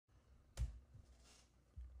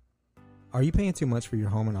Are you paying too much for your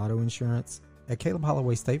home and auto insurance? At Caleb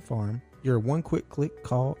Holloway State Farm, you're one quick click,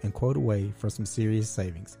 call, and quote away for some serious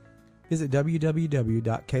savings. Visit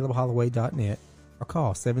www.calebholloway.net or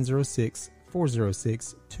call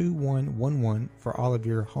 706-406-2111 for all of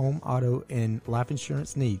your home, auto, and life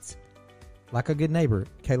insurance needs. Like a good neighbor,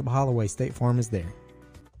 Caleb Holloway State Farm is there.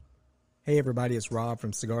 Hey everybody, it's Rob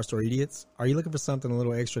from Cigar Store Idiots. Are you looking for something a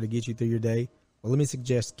little extra to get you through your day? Well, let me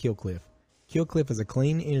suggest Kill Cliff. Kill Cliff is a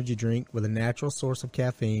clean energy drink with a natural source of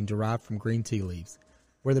caffeine derived from green tea leaves.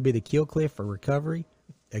 Whether it be the Kill Cliff for recovery,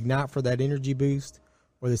 Ignite for that energy boost,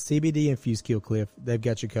 or the CBD-infused Kill Cliff, they've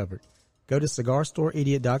got you covered. Go to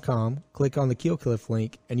CigarStoreIdiot.com, click on the Kill Cliff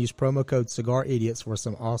link, and use promo code CigarIdiots for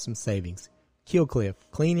some awesome savings. Kill Cliff,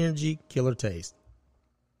 clean energy, killer taste.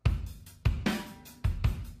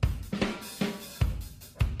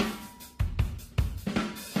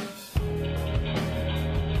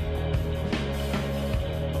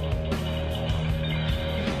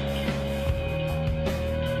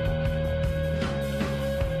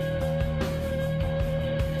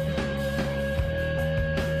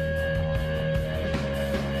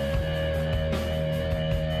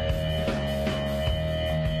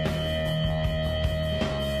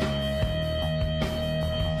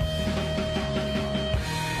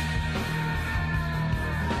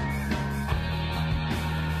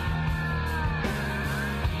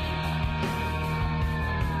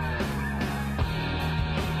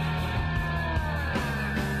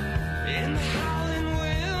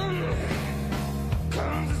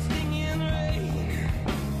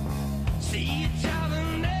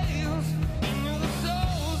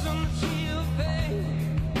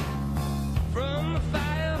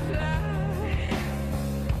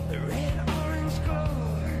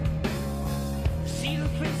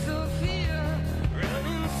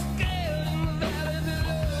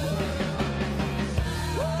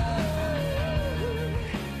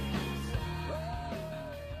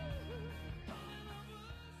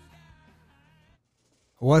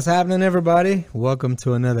 What's happening, everybody? Welcome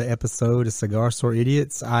to another episode of Cigar Store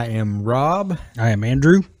Idiots. I am Rob. I am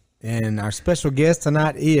Andrew. And our special guest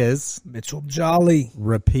tonight is Mitchell Jolly.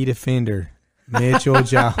 Repeat offender, Mitchell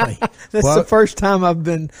Jolly. That's the first time I've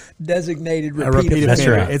been designated repeat offender. That's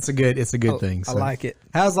right. It's a good thing. I like it.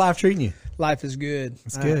 How's life treating you? Life is good.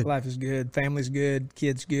 It's good. Life is good. Family's good.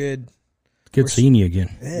 Kids good. Good seeing you again.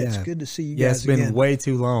 Yeah, it's good to see you Yeah, guys it's been again. way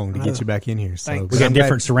too long to get you back in here. So Thanks. We got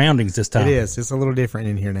different surroundings this time. It is. It's a little different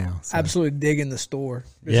in here now. So. Absolutely digging the store.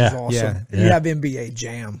 This Yeah. is awesome. Yeah. You have NBA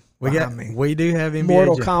Jam behind me. We do have NBA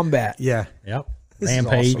Mortal Jam. Kombat. Yeah. Yep. This is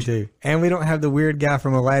Rampage. awesome. Too. And we don't have the weird guy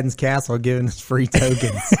from Aladdin's Castle giving us free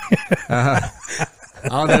tokens.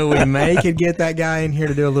 Although we could get that guy in here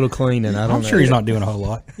to do a little cleaning. I don't I'm know. sure he's not doing a whole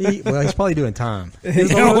lot. He's probably doing time. He's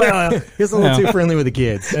a little too friendly with the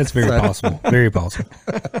kids. That's very possible. Very possible.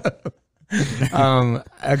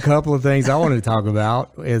 A couple of things I wanted to talk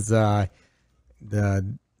about is the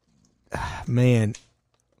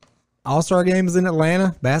All-Star Games in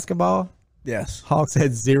Atlanta, basketball. Yes. Hawks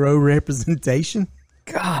had zero representation.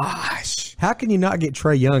 Gosh. How can you not get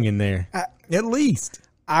Trae Young in there? At least.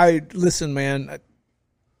 Listen, man.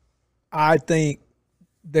 I think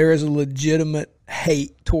there is a legitimate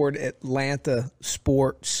hate toward Atlanta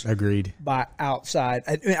sports. Agreed. By outside.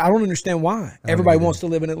 I don't understand why. Everybody wants to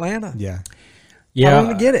live in Atlanta. Yeah. Yeah. I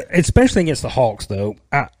don't get it. Especially against the Hawks, though.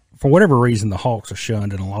 For whatever reason, the Hawks are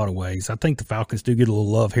shunned in a lot of ways. I think the Falcons do get a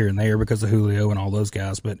little love here and there because of Julio and all those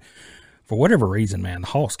guys, but for whatever reason, man, the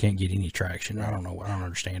Hawks can't get any traction. I don't know. I don't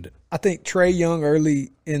understand it. I think Trae Young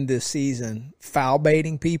early in this season foul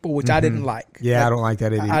baiting people, which I didn't like. Yeah, I don't like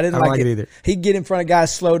that either. I didn't like it either. He'd get in front of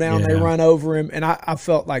guys, slow down, they run over him, and I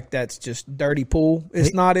felt like that's just dirty pool.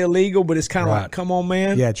 It's not illegal, but it's kind of like, come on,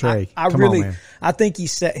 man. Yeah, Trae. I think he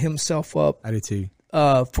set himself up. I do too.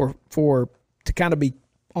 To kind of be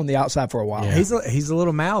on the outside for a while. Yeah. He's a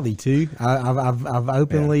little mouthy too. I've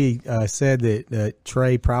openly said that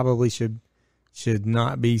Trae probably should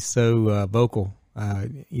not be so vocal,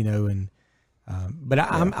 but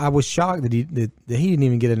I was shocked that he didn't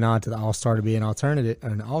even get a nod to the All-Star to be an alternate.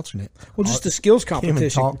 Well, just the skills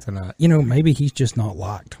competition. Talk tonight. Maybe he's just not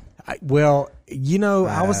liked. I was thinking,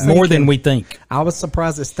 more than we think. I was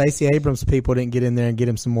surprised that Stacey Abrams people didn't get in there and get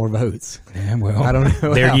him some more votes. Yeah, well, I don't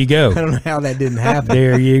know. There you go. I don't know how that didn't happen.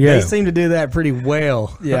 There you go. They seem to do that pretty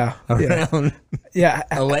well. Yeah, around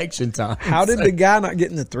election time. How did the guy not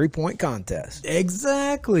get in the 3-point contest?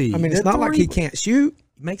 Exactly. I mean, it's not like he can't shoot.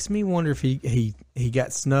 Makes me wonder if he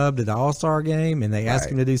got snubbed at the All-Star game and they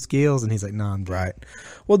asked him to do skills and he's like, no, I'm good. Right.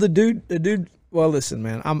 Well, the dude. Well, listen,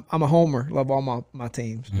 man. I'm a homer. Love all my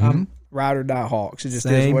teams. Mm-hmm. ride or die Hawks. It just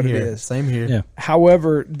Same is what here. it is. Same here. Yeah.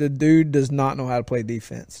 However, the dude does not know how to play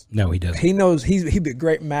defense. No, he doesn't. He knows he'd be a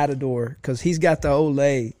great matador because he's got the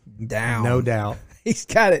Olay down. No doubt. He's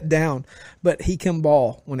got it down, but he can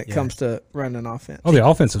ball when it comes to running offense. Oh, the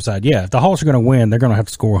offensive side, yeah. If the Hawks are going to win, they're going to have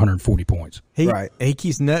to score 140 points. He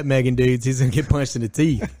keeps nutmegging dudes. He's going to get punched in the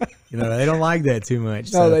teeth. They don't like that too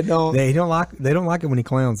much. No, they don't. They don't like it when he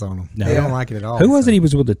clowns on them. No. They don't like it at all. Who was it he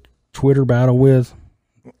was with the Twitter battle with?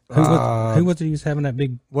 Who was it he was having that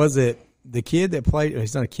big? Was it the kid that played?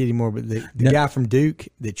 He's not a kid anymore, but the guy from Duke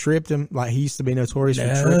that tripped him. Like he used to be notorious for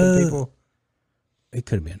tripping people. It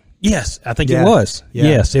could have been. Yes, I think it was. Yeah.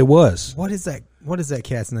 Yes, it was. What is that? What is that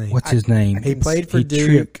cat's name? What's his name? He played for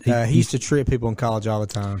Duke. Tripped, he used to trip people in college all the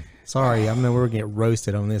time. Sorry, I know we're going to get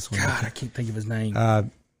roasted on this one. God, I can't think of his name.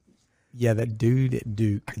 Yeah, that dude at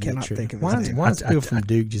Duke. I cannot think of his name. Why is people from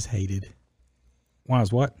Duke just hated? Why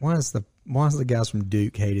is what? Why is the guys from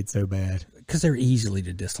Duke hated so bad? Because they're easily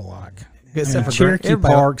to dislike. Except for Cherokee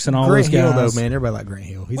Parks and all Grant those Hill, guys. though, man, everybody like Grant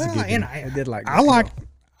Hill. He's a good dude. I did like.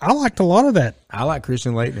 I liked a lot of that. I like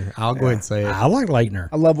Christian Leitner. I'll go ahead and say it. I like Leitner.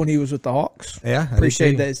 I love when he was with the Hawks. Yeah, I Appreciate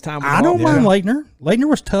do too. that his time. With the I don't Hawks. mind Leitner. Leitner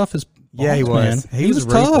was tough as balls, He was. man. He was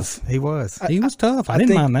ruthless. tough. He was. He was tough. I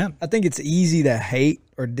didn't mind that. I think it's easy to hate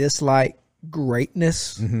or dislike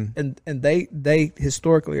greatness, and they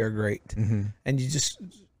historically are great, and you just.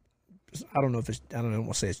 I don't know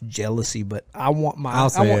want to say it's jealousy, but I want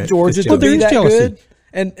Georgia to be that good,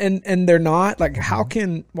 and they're not. Like,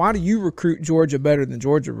 why do you recruit Georgia better than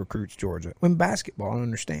Georgia recruits Georgia? When basketball, I don't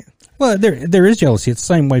understand. Well, there is jealousy. It's the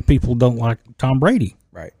same way people don't like Tom Brady.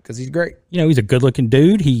 Right, because he's great. He's a good looking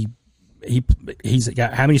dude. He's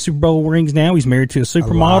got how many Super Bowl rings now? He's married to a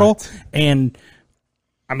supermodel, and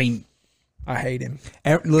I mean. I hate him.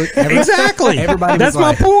 Exactly. Everybody. That's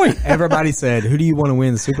my point. Everybody said, "Who do you want to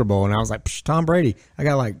win the Super Bowl?" And I was like, Tom Brady. I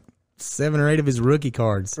got like 7 or 8 of his rookie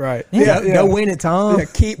cards. Right. Go win it, Tom. Yeah,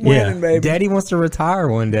 keep winning, baby. Daddy wants to retire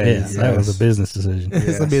one day. Yes, that was a business decision.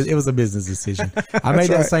 It was a business decision. I made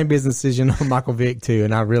that same business decision on Michael Vick too,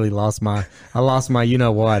 and I really lost my you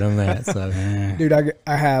know what on that. So, dude,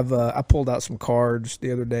 I pulled out some cards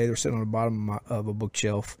the other day. They're sitting on the bottom of a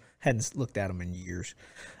bookshelf. Hadn't looked at them in years.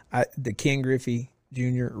 The Ken Griffey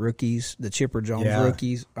Jr. rookies, the Chipper Jones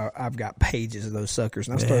rookies, I've got pages of those suckers.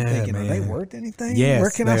 And I started thinking, are they worth anything? Yes, where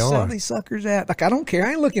can I sell these suckers at? Like, I don't care.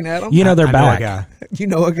 I ain't looking at them. They're back. You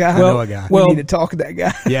know a guy? I know a guy. We need to talk to that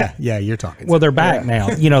guy. Yeah, you're talking. Well, they're back now.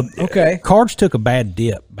 Okay. Cards took a bad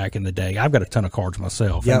dip back in the day. I've got a ton of cards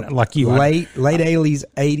myself. Yep. And like you. Late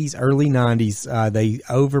 80s, early 90s, they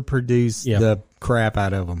overproduced the crap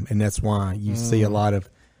out of them. And that's why you see a lot of.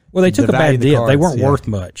 Well, they took a bad dip. They weren't worth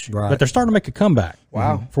much. Right. But they're starting to make a comeback.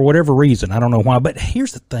 Wow. For whatever reason. I don't know why. But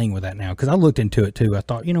here's the thing with that now, because I looked into it too. I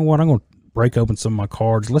thought, you know what? I'm going to break open some of my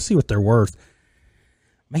cards. Let's see what they're worth.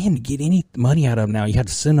 Man, to get any money out of them now, you have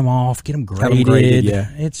to send them off, get them graded.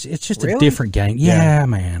 Yeah. It's just a different game. Yeah,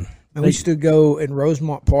 man. And we used to go in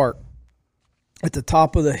Rosemont Park at the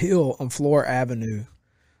top of the hill on Flora Avenue.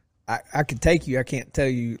 I could take you. I can't tell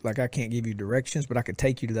you, like, I can't give you directions, but I could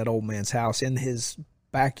take you to that old man's house. In his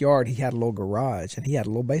backyard, he had a little garage, and he had a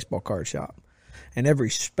little baseball card shop. And every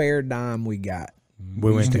spare dime we got,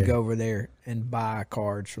 we used to go over there and buy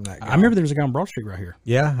cards from that guy. I remember there was a guy on Broad Street right here.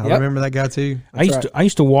 Yeah, I remember that guy too. I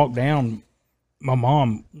used to walk down. My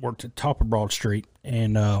mom worked at the top of Broad Street,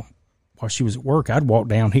 and while she was at work, I'd walk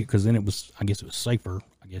down here because then it was safer,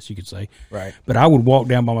 I guess you could say. Right. But I would walk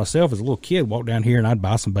down by myself as a little kid, walk down here, and I'd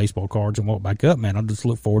buy some baseball cards and walk back up. Man, I just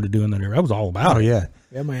look forward to doing that. That was all about it. Yeah.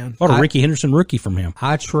 Yeah, man. Bought a Ricky Henderson rookie from him.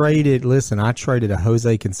 I traded a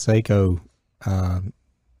Jose Canseco,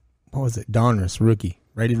 what was it, Donruss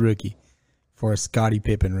rated rookie, for a Scottie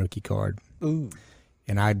Pippen rookie card. Ooh.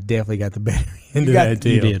 And I definitely got the better end of that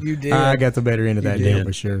deal. You did. I got the better end of that deal did.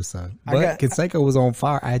 for sure. So, but Canseco was on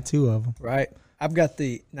fire. I had 2 of them. Right. I've got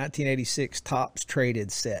the 1986 Topps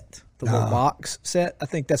traded set, the little box set. I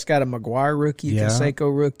think that's got a McGuire rookie,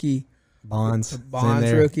 Canseco rookie, Bonds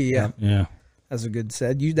rookie. Yeah. Yeah. That's a good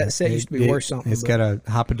set. That set used to be worth something. It's got a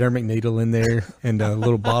hypodermic needle in there and a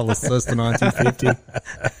little bottle of Sustanon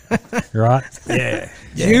 250. Right? Yeah.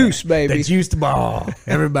 Juice, baby. The juiced ball.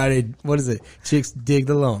 Everybody, what is it? Chicks dig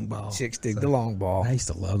the long ball. Chicks dig the long ball. I used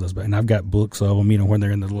to love those, and I've got books of them, when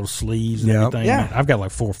they're in the little sleeves and everything. Yeah. Man, I've got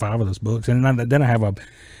like 4 or 5 of those books, and then I have a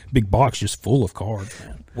big box just full of cards,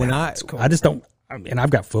 man. I just don't, and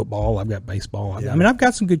I've got football, I've got baseball. I've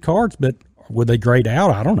got some good cards, but would they grade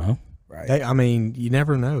out? I don't know. Right. You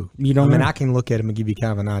never know. You don't know. I can look at them and give you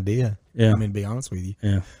kind of an idea. Yeah. To be honest with you.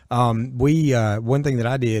 Yeah. One thing that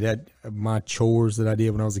I did at my chores that I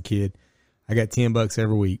did when I was a kid, I got $10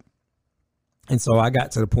 every week. And so I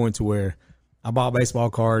got to the point to where I bought baseball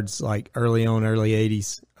cards like early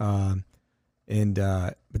 80s.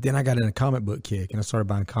 But then I got in a comic book kick and I started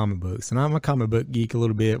buying comic books. And I'm a comic book geek a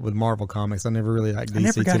little bit with Marvel comics. I never really liked DC too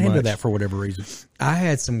much. I never got into that for whatever reason. I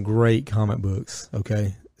had some great comic books,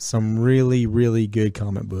 okay? Some really, really good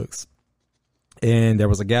comic books. And there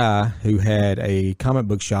was a guy who had a comic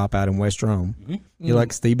book shop out in West Rome. Mm-hmm. He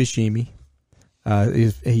liked Steve Buscemi.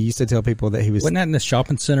 He used to tell people that he was... Wasn't that in the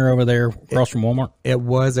shopping center over there across from Walmart? It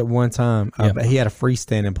was at one time. But he had a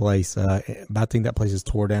freestanding place. But I think that place is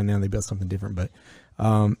tore down now. They built something different. But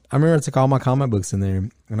I remember I took all my comic books in there,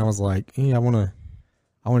 and I was like, I want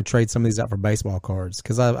to trade some of these out for baseball cards.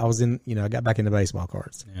 Because I was in, I got back into baseball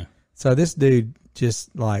cards. Yeah. So this dude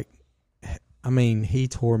just like... he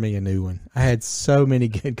tore me a new one. I had so many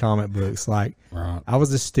good comic books. Like, right. I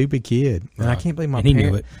was a stupid kid, and I can't believe I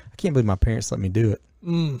can't believe my parents let me do it.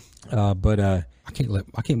 I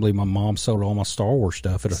can't believe my mom sold all my Star Wars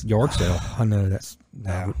stuff at a yard sale. I know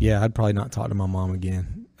I'd probably not talk to my mom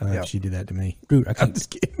again if she did that to me. Dude, I'm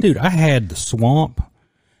just kidding. Dude, I had the Swamp.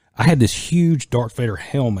 I had this huge Darth Vader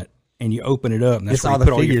helmet. And you open it up, and that's where you put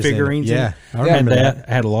all your figurines in. Yeah, I remember that.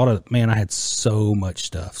 I had a lot of, I had so much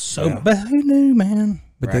stuff. But who knew, man?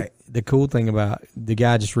 But the cool thing about, the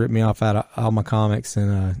guy just ripped me off out of all my comics,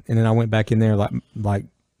 and then I went back in there like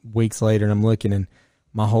weeks later, and I'm looking, and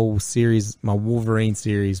my whole series, my Wolverine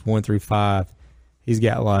series, 1 through 5, he's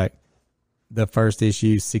got like the first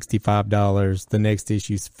issue $65, the next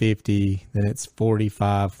issue's $50, then it's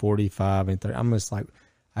 $45, and 30. I'm just like,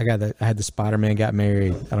 I had the Spider-Man got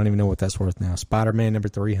married. I don't even know what that's worth now. Spider-Man number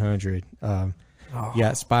 300.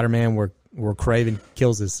 Yeah, Spider-Man where Kraven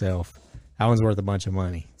kills himself. That one's worth a bunch of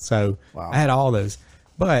money. So I had all those,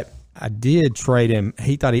 but I did trade him.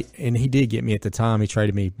 He did get me at the time. He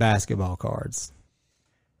traded me basketball cards,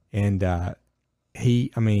 and now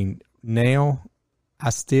I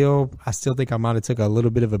still think I might have took a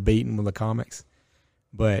little bit of a beating with the comics,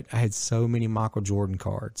 but I had so many Michael Jordan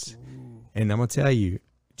cards, and I'm gonna tell you.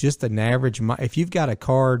 Just an average. If you've got a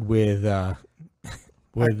card with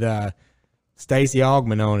Stacey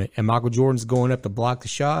Augmon on it, and Michael Jordan's going up to block the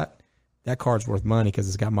shot, that card's worth money because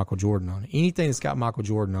it's got Michael Jordan on it. Anything that's got Michael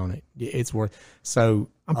Jordan on it, it's worth. So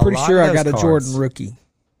I'm pretty sure I got a Jordan rookie.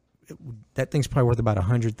 That thing's probably worth about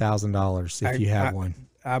 $100,000 if you have one.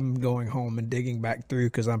 I'm going home and digging back through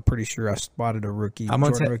because I'm pretty sure I spotted a rookie. I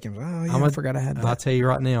forgot I had that. I'll tell you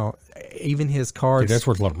right now, even his cards. Dude, that's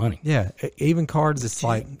worth a lot of money. Yeah, even cards, it's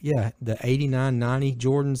like, the 89, 90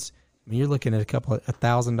 Jordans, you're looking at a couple of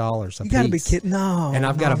 $1,000 a piece. You got to be kidding. No. And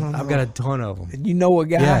I've got a ton of them. You know a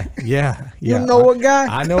guy? Yeah. You know a guy?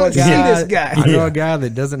 I know a guy. See this guy. I know a guy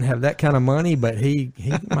that doesn't have that kind of money, but he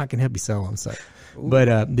might can help you sell them. So. But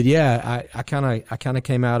I kind of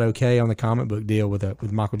came out okay on the comic book deal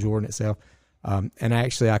with Michael Jordan itself, and I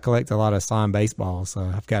collect a lot of signed baseballs.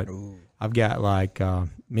 I've got like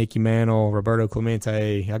Mickey Mantle, Roberto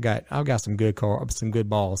Clemente. I've got some good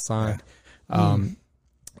balls signed.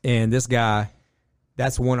 And this guy,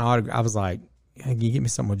 that's one autograph. I was like, hey, can you get me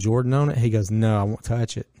something with Jordan on it? He goes, no, I won't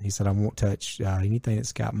touch it. He said, I won't touch anything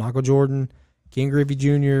that's got Michael Jordan, Ken Griffey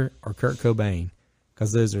Jr., or Kurt Cobain,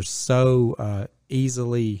 because those are so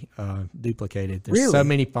easily duplicated. There's so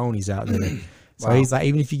many phonies out there. So he's like,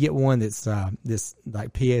 even if you get one that's this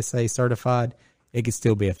like PSA certified, it could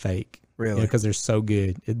still be a fake. Really? Because they're so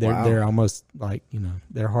good. They're almost like,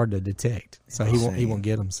 they're hard to detect. So he won't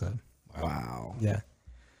get them. So wow. Yeah.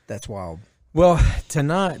 That's wild. Well,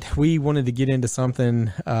 tonight we wanted to get into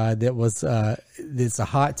something that was that's a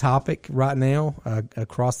hot topic right now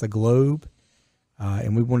across the globe,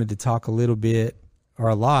 and we wanted to talk a little bit, or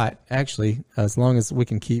a lot actually, as long as we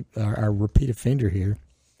can keep our repeat offender here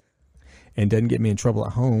and doesn't get me in trouble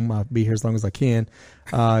at home. I'll be here as long as I can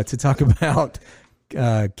to talk about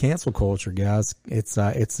cancel culture, guys. It's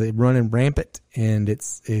running rampant, and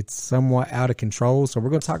it's somewhat out of control. So we're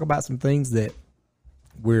going to talk about some things that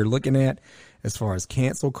we're looking at as far as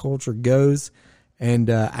cancel culture goes, and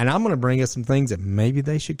I'm going to bring us some things that maybe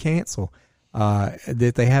they should cancel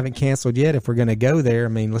that they haven't canceled yet. If we're going to go there,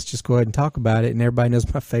 let's just go ahead and talk about it. And everybody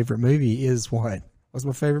knows my favorite movie is what? What's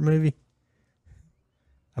my favorite movie?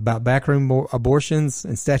 About backroom abortions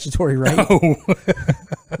and statutory rape. Oh.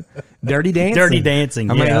 Dirty Dancing. Dirty Dancing.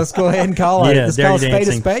 Yeah. Let's go ahead and call it. Let's call a spade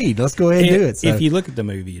a spade. Let's go ahead and do it. So. If you look at the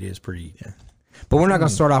movie, it is pretty. Yeah. But we're not going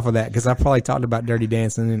to start off with that because I probably talked about Dirty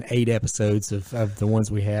Dancing in 8 episodes of the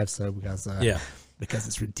ones we have. So because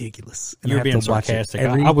it's ridiculse. And you're being sarcastic.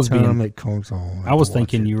 I was being. It comes on. I was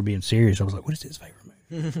thinking you were being serious. I was like, "What is his favorite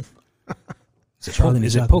movie?"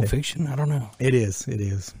 Is it Pulp Fiction? I don't know. It is.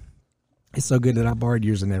 It's so good that I borrowed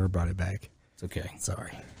yours and never brought it back. It's okay.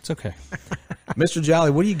 Sorry. It's okay. Mr. Jolly,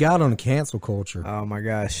 what do you got on the cancel culture? Oh my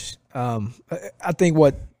gosh. I think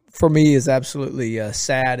what for me is absolutely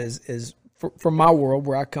sad is from my world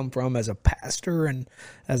where I come from as a pastor and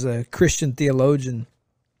as a Christian theologian,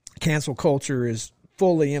 cancel culture is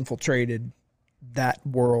fully infiltrated that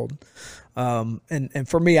world. And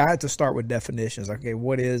for me, I had to start with definitions. Okay,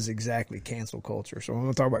 what is exactly cancel culture? So when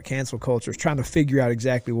we talk about cancel culture, it's trying to figure out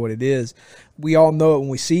exactly what it is. We all know it when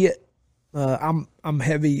we see it. I'm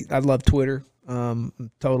heavy. I love Twitter.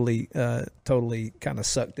 Totally kind of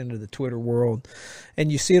sucked into the Twitter world, and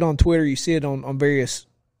you see it on Twitter. You see it on various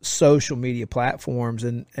social media platforms,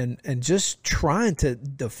 and just trying to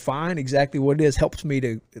define exactly what it is helps me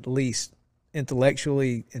to at least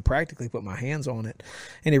intellectually and practically put my hands on it.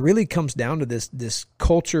 And it really comes down to this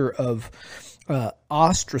culture of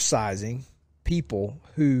ostracizing people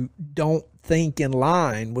who don't think in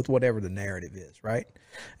line with whatever the narrative is, right?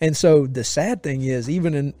 And so the sad thing is,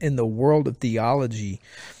 even in the world of theology,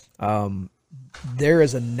 there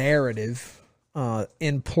is a narrative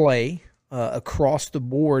in play across the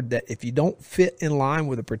board that if you don't fit in line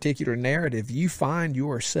with a particular narrative, you find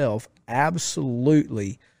yourself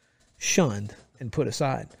absolutely shunned and put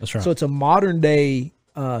aside. That's right. So it's a modern day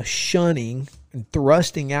shunning and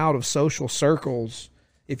thrusting out of social circles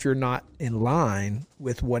if you're not in line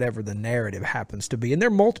with whatever the narrative happens to be. And there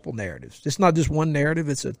are multiple narratives. It's not just one narrative.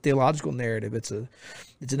 It's a theological narrative. It's an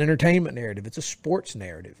entertainment narrative. It's a sports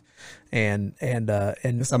narrative. And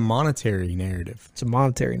It's a monetary narrative. It's a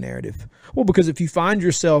monetary narrative. Well, because if you find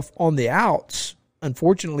yourself on the outs,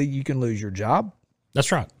 unfortunately, you can lose your job.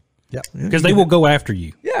 That's right. Yeah. Because they will go after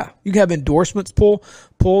you. Yeah. You can have endorsements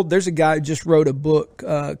pulled. There's a guy who just wrote a book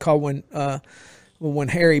called When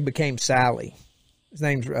Harry Became Sally. His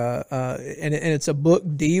name's and it's a book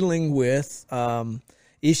dealing with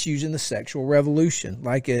issues in the sexual revolution,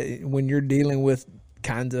 like when you're dealing with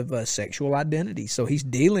kinds of sexual identity. So he's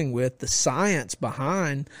dealing with the science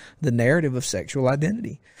behind the narrative of sexual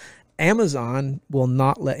identity. Amazon will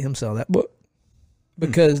not let him sell that book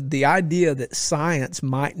because the idea that science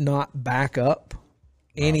might not back up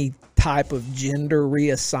any type of gender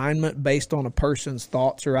reassignment based on a person's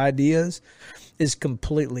thoughts or ideas is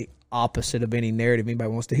completely opposite of any narrative anybody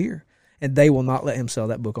wants to hear, and they will not let him sell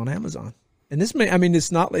that book on Amazon. And this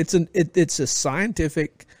it's a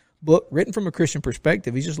scientific book written from a Christian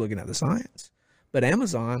perspective. He's just looking at the science, but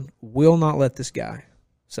Amazon will not let this guy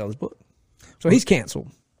sell his book, so he's canceled.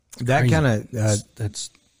 That kind of that's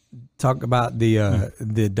talk about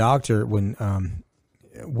the doctor when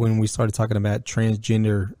we started talking about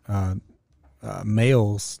transgender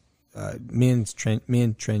males,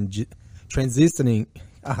 transitioning.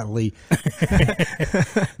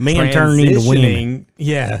 Men turning into women.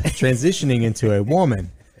 Yeah, transitioning into a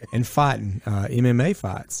woman and fighting MMA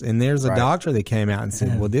fights. And there's a doctor that came out and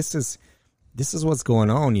said, "Well, this is what's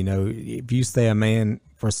going on. You know, if you stay a man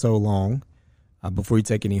for so long before you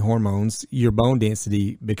take any hormones, your bone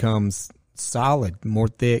density becomes solid, more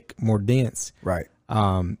thick, more dense. Right.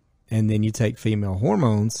 And then you take female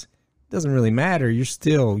hormones, doesn't really matter. You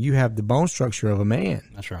have the bone structure of a man.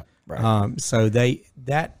 That's right. Right. So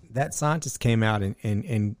that scientist came out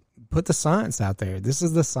and put the science out there. This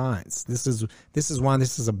is the science. This is why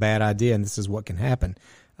this is a bad idea, and this is what can happen.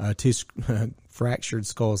 Two fractured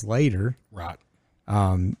skulls later, right?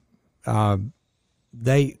 The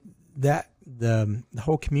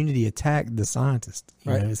whole community attacked the scientist.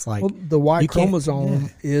 You know, it's like, well, the Y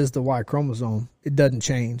chromosome is the Y chromosome. It doesn't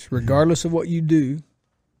change regardless of what you do.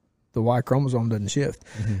 The Y chromosome doesn't shift.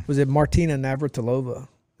 Was it Martina Navratilova?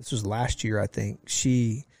 This was last year, I think.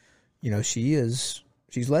 She's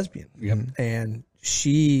lesbian. Yep. And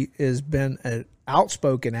she has been an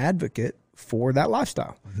outspoken advocate for that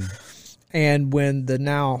lifestyle. And when the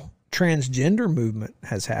now transgender movement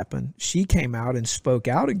has happened, she came out and spoke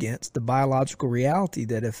out against the biological reality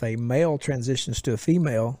that if a male transitions to a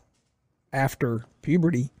female after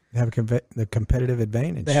puberty, they have the competitive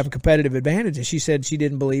advantage. They have a competitive advantage. And she said she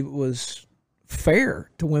didn't believe it was fair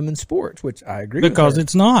to women's sports, which I agree with. Because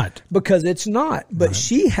it's not. Because it's not. But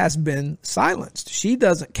she has been silenced. She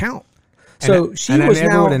doesn't count. So I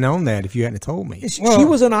never would have known that if you hadn't told me. She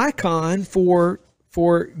was an icon for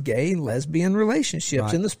gay and lesbian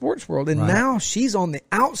relationships in the sports world. And now she's on the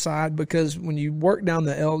outside because when you work down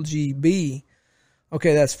the LGB,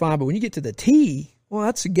 okay, that's fine. But when you get to the T, well,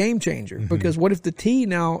 that's a game changer. Because what if the T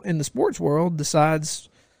now in the sports world decides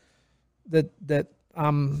that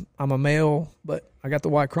I'm a male, but I got the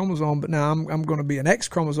Y chromosome, but now I'm going to be an X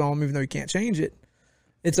chromosome even though you can't change it.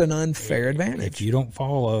 It's an unfair advantage. If you don't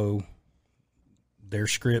follow their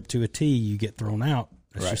script to a T, you get thrown out.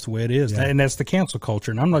 That's just the way it is. Yeah. And that's the cancel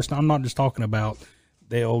culture. And I'm not just talking about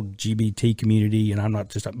the LGBT community, and I'm not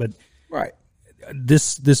just, but Right.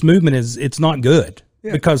 this movement it's not good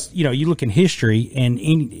because, you know, you look in history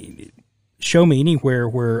and show me anywhere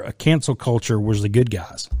where a cancel culture was the good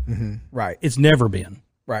guys. Mm-hmm. Right. It's never been.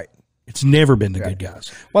 Right. It's never been the good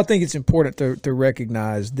guys. Well, I think it's important to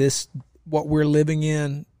recognize this. What we're living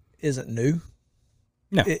in isn't new.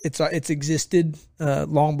 No, It's existed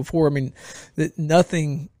long before. I mean,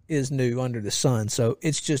 nothing is new under the sun. So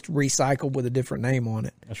it's just recycled with a different name on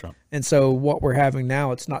it. That's right. And so what we're having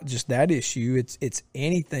now, it's not just that issue. It's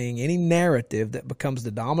anything, any narrative that becomes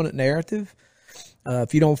the dominant narrative.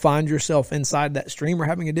 If you don't find yourself inside that stream or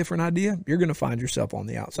having a different idea, you're going to find yourself on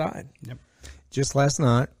the outside. Yep. Just last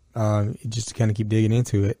night, just to kind of keep digging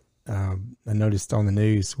into it, I noticed on the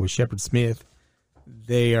news with Shepard Smith,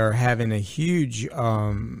 they are having a huge,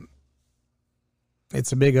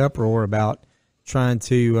 it's a big uproar about trying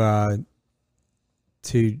to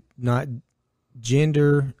not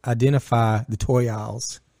gender identify the toy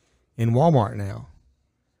aisles in Walmart now.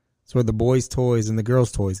 It's where the boys' toys and the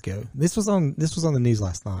girls' toys go. This was on the news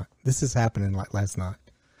last night. This is happening like last night.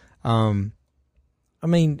 I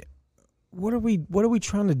mean, what are we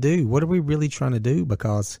trying to do? What are we really trying to do?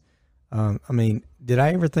 Because, I mean, did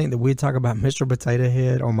I ever think that we'd talk about Mr. Potato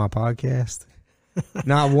Head on my podcast?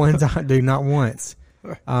 Not one time, dude, not once.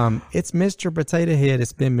 It's Mr. Potato Head.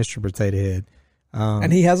 It's been Mr. Potato Head.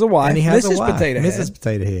 And he has a wife. And he has Mrs. a wife, Potato Head. Mrs.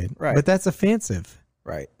 Potato Head. Right. But that's offensive.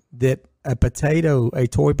 Right. That a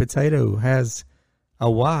toy potato has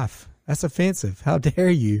a wife. That's offensive. How dare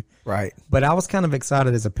you? Right. But I was kind of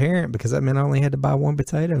excited as a parent because that meant I only had to buy one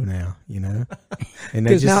potato now, you know. And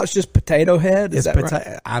Because now it's just Potato Head. Is that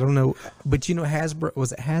right? I don't know, but you know, Hasbro,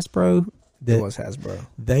 was it Hasbro? It was Hasbro.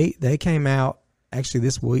 They came out actually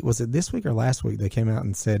this week. Was it this week or last week? They came out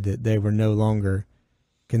and said that they were no longer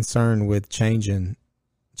concerned with changing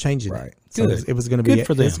Right. it. So it was going to be Good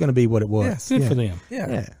for them. It's going to be what it was. Good for them.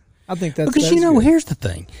 Yeah. I think that's Because, you know, good. here's the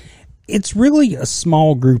thing. It's really a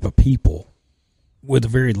small group of people with a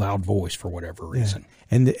very loud voice for whatever reason.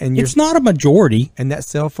 And It's not a majority. and that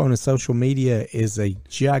cell phone and social media is a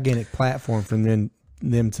gigantic platform for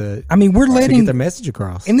them to. I mean, we're to letting get their message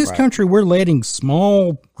across. in this country, we're letting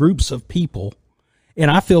small groups of people, and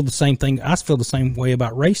I feel the same thing. I feel the same way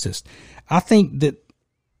about racist. I think that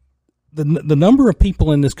the number of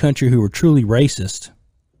people in this country who are truly racist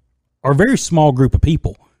are a very small group of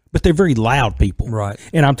people, but they're very loud people. Right.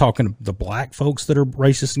 And I'm talking the black folks that are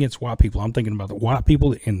racist against white people. I'm thinking about the white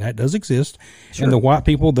people, and that does exist, and the white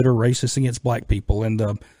people that are racist against black people, and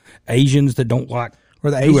the Asians that don't like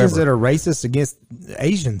Or the Asians whoever. that are racist against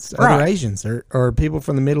Asians, Right. other Asians, or people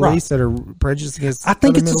from the Middle Right. East that are prejudiced against. I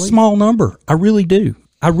think other it's a Middle East. small number. I really do.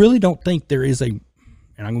 I really don't think there is and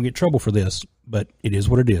I'm going to get in trouble for this, but it is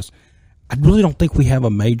what it is. I really don't think we have a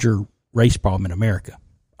major race problem in America.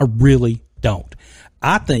 I really don't.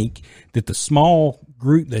 I think that the small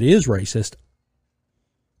group that is racist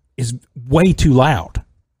is way too loud.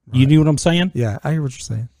 Right. You know what I'm saying? Yeah, I hear what you're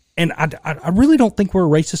saying. And I really don't think we're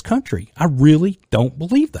a racist country. I really don't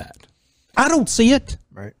believe that. I don't see it.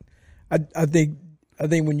 Right. I think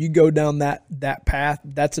when you go down that path,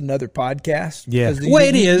 that's another podcast. Yeah. Well,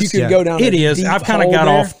 it is. You could go down. It a is. deep I've kind of hole got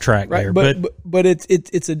there, off track right? there, but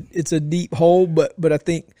it's a deep hole. But I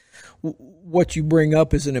think what you bring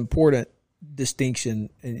up is an important distinction.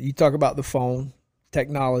 And you talk about the phone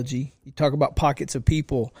technology. You talk about pockets of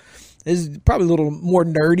people. This is probably a little more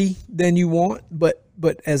nerdy than you want, but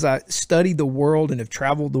as I study the world and have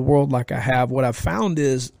traveled the world like I have, what I've found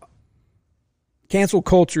is cancel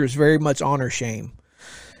culture is very much honor shame.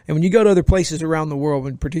 And when you go to other places around the world,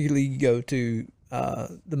 and particularly you go to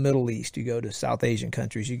the Middle East, you go to South Asian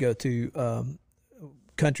countries, you go to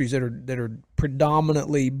countries that are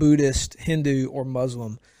predominantly Buddhist, Hindu, or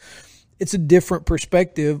Muslim, it's a different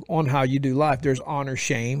perspective on how you do life. There's honor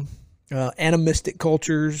shame. Animistic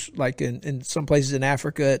cultures, like in some places in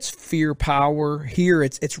Africa, it's fear, power. Here,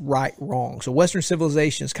 it's right, wrong. So Western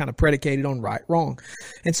civilization is kind of predicated on right, wrong.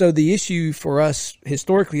 And so the issue for us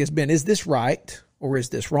historically has been, is this right or is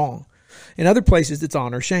this wrong? In other places, it's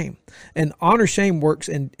honor, shame. And honor, shame works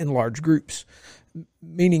in large groups,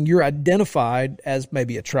 meaning you're identified as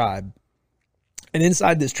maybe a tribe. And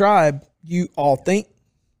inside this tribe, you all think,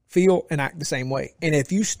 feel, and act the same way. And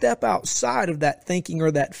if you step outside of that thinking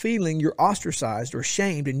or that feeling, you're ostracized or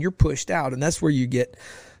shamed and you're pushed out. And that's where you get,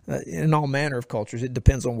 in all manner of cultures, it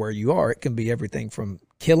depends on where you are. It can be everything from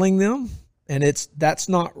killing them, and that's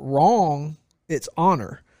not wrong, it's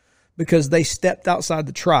honor, because they stepped outside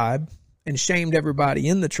the tribe and shamed everybody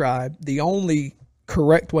in the tribe. The only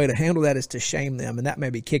correct way to handle that is to shame them. And that may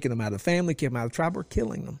be kicking them out of the family, kicking them out of the tribe, or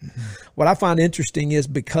killing them. Mm-hmm. What I find interesting is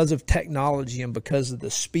because of technology and because of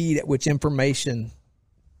the speed at which information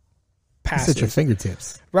passes. It's at your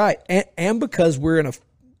fingertips. Right. And because we're in a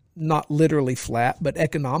not literally flat, but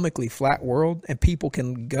economically flat world, and people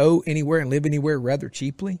can go anywhere and live anywhere rather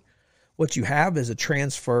cheaply, what you have is a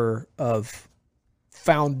transfer of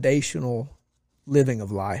foundational living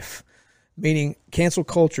of life, meaning cancel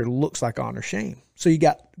culture looks like honor shame. So you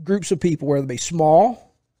got groups of people, whether they be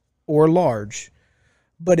small or large,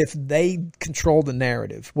 but if they control the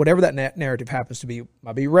narrative, whatever that narrative happens to be,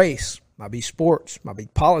 might be race, might be sports, might be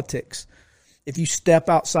politics. If you step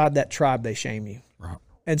outside that tribe, they shame you. Right.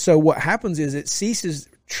 And so what happens is it ceases.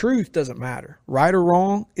 Truth doesn't matter. Right or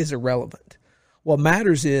wrong is irrelevant. What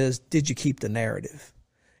matters is, did you keep the narrative?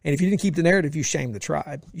 And if you didn't keep the narrative, you shame the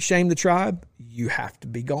tribe. You shame the tribe, you have to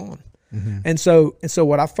be gone. Mm-hmm. And so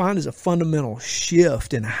what I find is a fundamental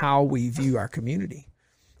shift in how we view our community.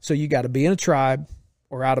 So you got to be in a tribe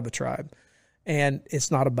or out of a tribe. And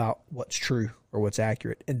it's not about what's true or what's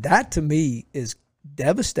accurate. And that to me is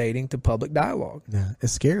devastating to public dialogue. Yeah,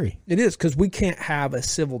 it's scary. It is, because we can't have a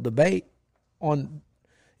civil debate on,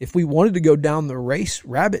 if we wanted to go down the race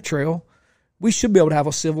rabbit trail, we should be able to have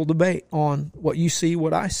a civil debate on what you see,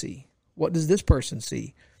 what I see. What does this person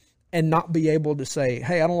see? And not be able to say,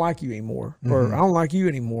 hey, I don't like you anymore, or I don't like you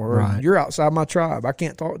anymore, or you're outside my tribe, I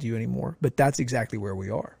can't talk to you anymore. But that's exactly where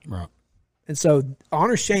we are. Right. And so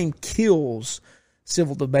honor shame kills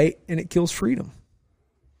civil debate, and it kills freedom.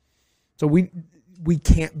 So we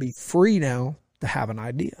can't be free now to have an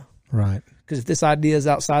idea. Right. Because if this idea is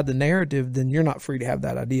outside the narrative, then you're not free to have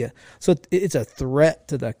that idea. So it's a threat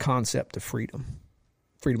to the concept of freedom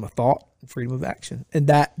of thought, and freedom of action. And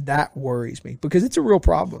that worries me, because it's a real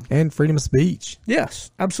problem. And freedom of speech.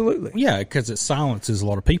 Yes, absolutely. Yeah, because it silences a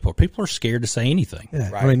lot of people. People are scared to say anything.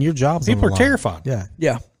 Yeah. Right. I mean, your job's People on are the line. terrified. Yeah.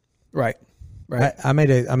 Yeah. Right. Right. I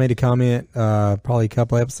made a comment probably a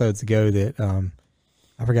couple episodes ago that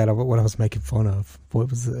I forgot what I was making fun of. What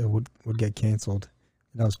was would get canceled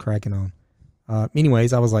that I was cracking on.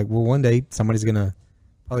 Anyways, I was like, well, one day somebody's gonna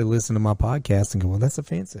probably listen to my podcast and go, well, that's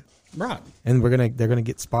offensive, Right. and they're gonna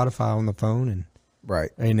get Spotify on the phone and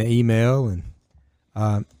Right. and the email, and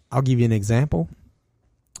I'll give you an example.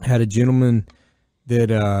 I had a gentleman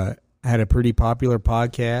that had a pretty popular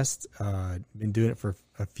podcast, been doing it for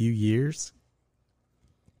a few years.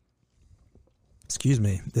 Excuse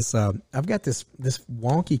me. This I've got this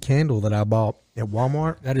wonky candle that I bought at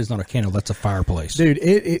Walmart. That is not a candle. That's a fireplace. Dude,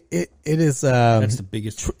 it is That's the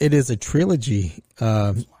biggest. it is a trilogy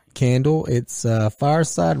candle. It's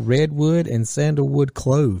fireside, redwood, and sandalwood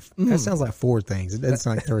clove. That sounds like 4 things. It doesn't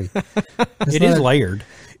sound like 3. It is layered.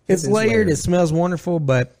 It's layered. It smells wonderful,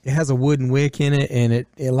 but it has a wooden wick in it, and it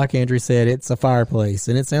like Andrew said, it's a fireplace,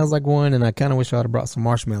 and it sounds like one. And I kind of wish I would have brought some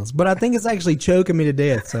marshmallows, but I think it's actually choking me to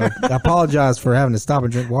death. So I apologize for having to stop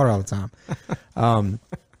and drink water all the time.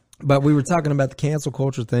 But we were talking about the cancel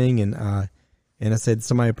culture thing, and I said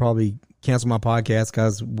somebody probably cancel my podcast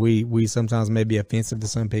because we sometimes may be offensive to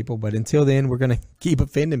some people, but until then, we're going to keep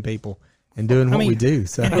offending people and doing what we do.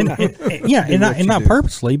 So and not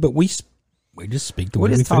purposely, but we just speak the way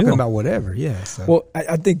we're we just talking feel. about whatever. Yeah. So. Well,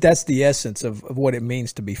 I think that's the essence of what it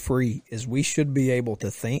means to be free, is we should be able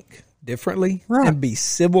to think differently and be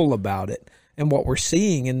civil about it. And what we're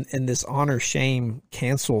seeing in this honor, shame,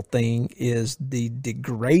 cancel thing is the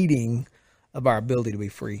degrading of our ability to be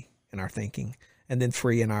free in our thinking, and then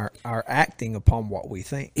free in our acting upon what we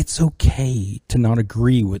think. It's okay to not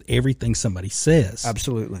agree with everything somebody says.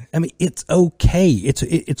 Absolutely. I mean, it's okay.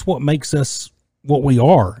 It's what makes us what we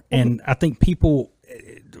are. And I think people,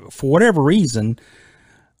 for whatever reason,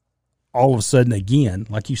 all of a sudden, again,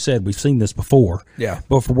 like you said, we've seen this before. Yeah.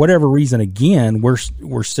 But for whatever reason, again,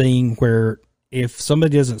 we're seeing where if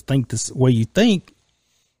somebody doesn't think this way you think,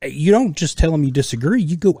 you don't just tell them you disagree.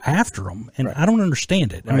 You go after them, and I don't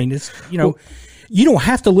understand it. Right. I mean, it's you don't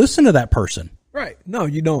have to listen to that person. Right? No,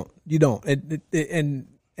 you don't. You don't. And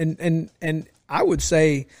I would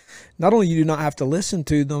say, not only you do not have to listen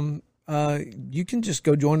to them, you can just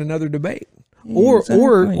go join another debate.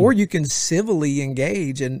 Or you can civilly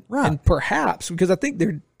engage and perhaps, because I think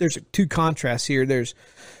there's 2 contrasts here. There's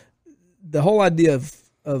the whole idea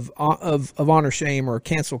of honor shame or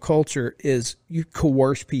cancel culture is you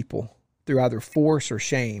coerce people through either force or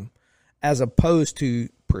shame, as opposed to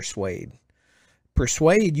persuade.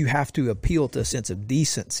 Persuade, you have to appeal to a sense of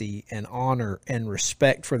decency and honor and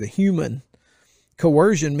respect for the human.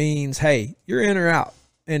 Coercion means, hey, you're in or out.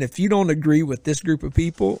 And if you don't agree with this group of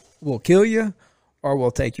people, we'll kill you, or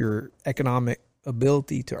we'll take your economic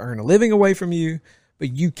ability to earn a living away from you,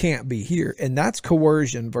 but you can't be here. And that's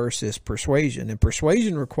coercion versus persuasion. And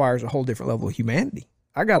persuasion requires a whole different level of humanity.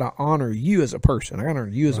 I got to honor you as a person. I got to honor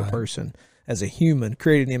you as a person, as a human,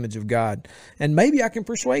 created in the image of God. And maybe I can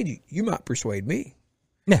persuade you. You might persuade me.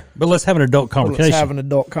 Yeah, but let's have an adult conversation. Let's have an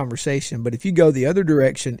adult conversation. But if you go the other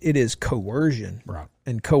direction, it is coercion. Right.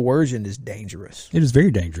 And coercion is dangerous. It is very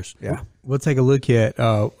dangerous. Yeah. We'll take a look at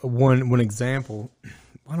one example.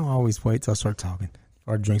 Why don't I always wait till I start talking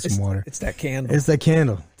or drink some water? It's that candle. It's that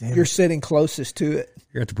candle. Damn You're it. sitting closest to it.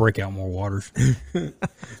 You have to break out more waters.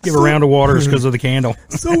 Give a round of waters because of the candle.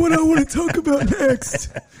 So what I want to talk about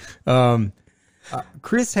next.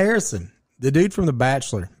 Chris Harrison, the dude from The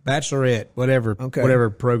Bachelor, Bachelorette, whatever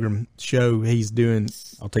program show he's doing.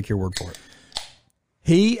 I'll take your word for it.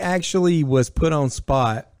 He actually was put on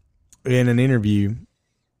spot in an interview,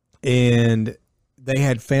 and they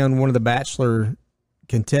had found one of the Bachelor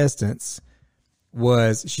contestants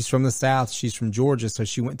she's from the South. She's from Georgia, so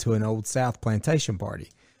she went to an old South plantation party.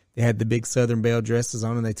 They had the big Southern Belle dresses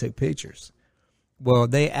on, and they took pictures. Well,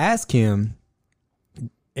 they asked him,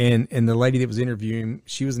 and the lady that was interviewing,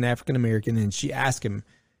 she was an African American, and she asked him,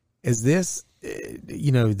 "Is this,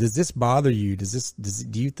 does this bother you?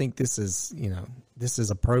 Do you think this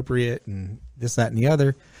is appropriate and this, that, and the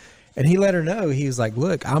other?" And he let her know. He was like,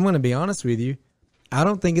 "Look, I'm going to be honest with you. I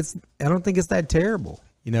don't think it's that terrible.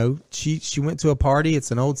 She went to a party.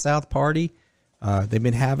 It's an old South party. They've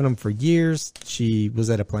been having them for years. She was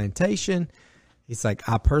at a plantation." He's like,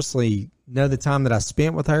 "I personally know the time that I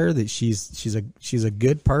spent with her, that she's a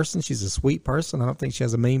good person. She's a sweet person. I don't think she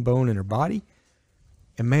has a mean bone in her body."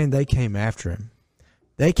 And man, they came after him.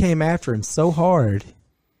 They came after him so hard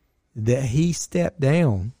that he stepped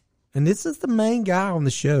down. And this is the main guy on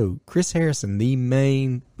the show, Chris Harrison, the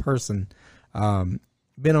main person.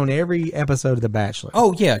 Been on every episode of The Bachelor.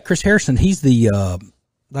 Oh yeah, Chris Harrison. He's the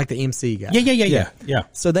Like the MC guy. Yeah.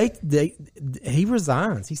 So he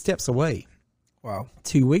resigns. He steps away. Wow.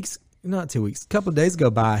 2 weeks, not 2 weeks, a couple of days go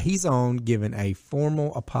by. He's on giving a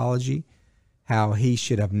formal apology, how he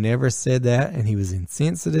should have never said that, and he was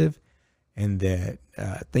insensitive, and that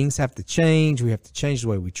things have to change. We have to change the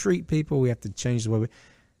way we treat people. We have to change the way we.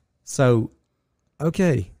 So,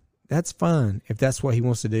 okay, that's fine if that's what he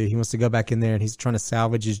wants to do. He wants to go back in there, and he's trying to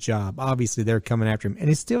salvage his job. Obviously, they're coming after him, and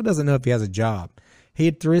he still doesn't know if he has a job. He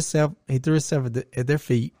threw himself at their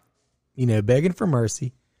feet, begging for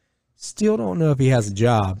mercy. Still don't know if he has a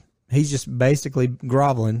job. He's just basically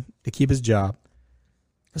groveling to keep his job.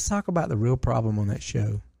 Let's talk about the real problem on that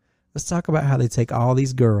show. Let's talk about how they take all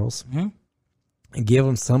these girls and give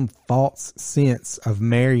them some false sense of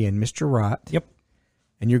marrying Mr. Right. Yep.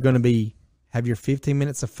 And you're going to have your 15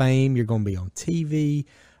 minutes of fame. You're going to be on TV.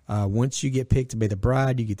 Once you get picked to be the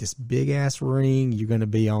bride, you get this big ass ring. You're going to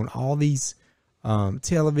be on all these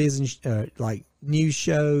television, like news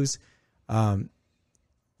shows.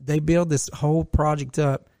 They build this whole project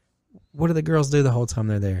up. What do the girls do the whole time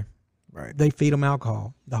they're there? Right. They feed them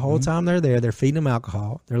alcohol. The whole time they're there, they're feeding them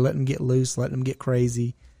alcohol. They're letting them get loose, letting them get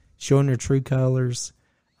crazy, showing their true colors.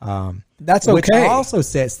 That's okay. Which also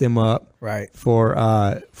sets them up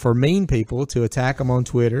for mean people to attack them on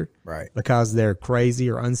Twitter. Right. Because they're crazy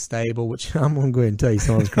or unstable, which I'm going to go ahead and tell you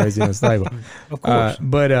someone's crazy and unstable. Of course.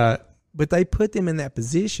 But they put them in that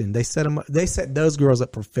position. They set them up. They set those girls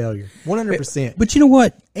up for failure, 100%. But you know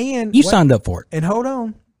what? And you signed up for it. And hold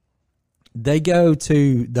on, they go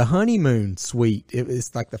to the honeymoon suite.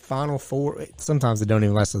 It's like the final four. Sometimes they don't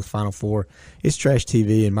even last to the final four. It's trash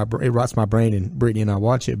TV, and it rots my brain. And Brittany and I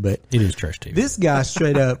watch it, but it is trash TV. This guy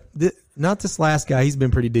straight up, not this last guy. He's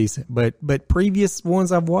been pretty decent, but previous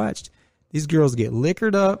ones I've watched, these girls get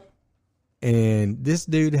liquored up, and this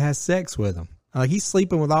dude has sex with them. Like he's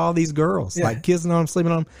sleeping with all these girls, like kissing on them,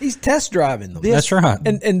 sleeping on them. He's test driving them. That's right.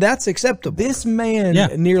 And that's acceptable. This man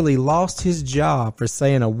nearly lost his job for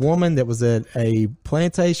saying a woman that was at a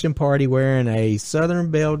plantation party wearing a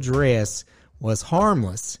Southern Belle dress was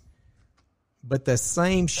harmless. But the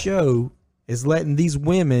same show is letting these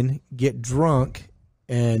women get drunk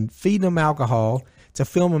and feed them alcohol to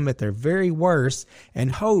film them at their very worst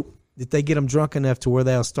and hope that they get them drunk enough to where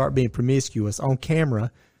they'll start being promiscuous on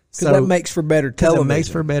camera. So that makes for better television. It makes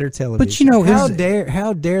for better television. But you know, how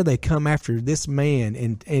dare they come after this man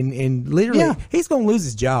and literally he's going to lose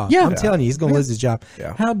his job. I'm telling you, he's going to lose his job.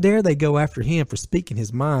 Yeah. How dare they go after him for speaking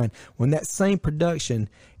his mind when that same production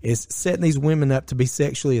is setting these women up to be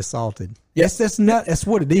sexually assaulted? Yes, that's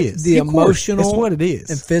what it is. The emotional, that's what it is,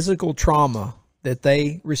 and physical trauma that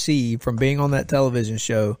they receive from being on that television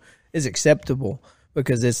show is acceptable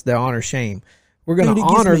because it's the honor shame. We're going to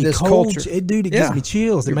honor this culture. It gives me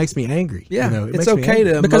chills. It makes me angry. Yeah, you know, it's okay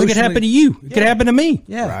to because it could happen to you. It could happen to me.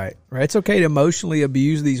 Yeah, right. It's okay to emotionally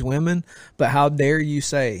abuse these women, but how dare you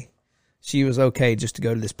say she was okay just to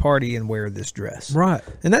go to this party and wear this dress? Right.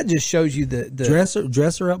 And that just shows you the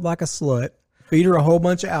dress her up like a slut, feed her a whole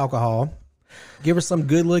bunch of alcohol, give her some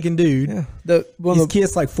good looking dude. Yeah. He's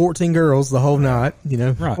kissed like 14 girls the whole night. You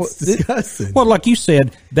know, right? It's disgusting. Well, like you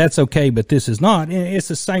said, that's okay, but this is not. It's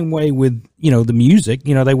the same way with the music.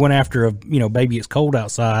 They went after Baby It's Cold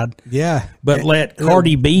Outside. Yeah, but let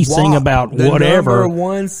Cardi B sing about the whatever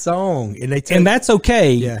 '1 song, and that's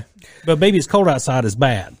okay. Yeah. But Baby It's Cold Outside is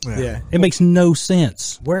bad. Yeah. It makes no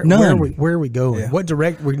sense. None. Where are we going? Yeah. What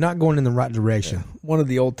we're not going in the right direction. Yeah. One of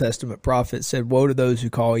the Old Testament prophets said, "Woe to those who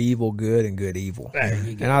call evil good and good evil."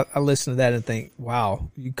 And I listen to that and think, wow,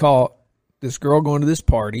 you call this girl going to this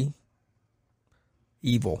party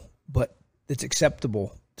evil, but it's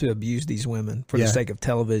acceptable to abuse these women for the sake of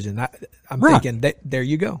television. I'm thinking, there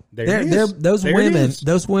you go. Those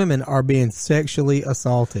women are being sexually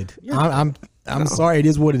assaulted. Yeah. I'm sorry. It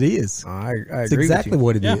is what it is. I agree. It's exactly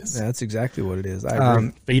what it is. Yeah, that's exactly what it is. I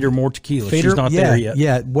agree. Feed her more tequila. She's not there yet.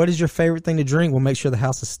 Yeah. What is your favorite thing to drink? We'll make sure the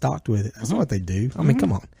house is stocked with it. That's what they do. I mean,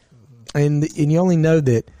 come on. And you only know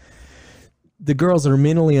that the girls that are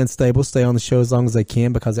mentally unstable stay on the show as long as they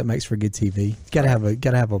can because it makes for good TV. You gotta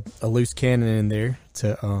have a loose cannon in there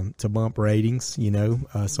to bump ratings.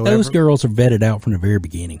 So those girls are vetted out from the very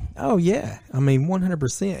beginning. Oh yeah, I mean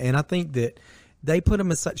 100%. And I think that they put them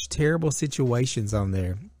in such terrible situations on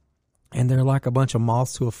there, and they're like a bunch of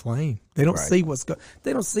moths to a flame. They don't see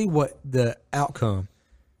they don't see what the outcome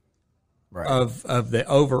of the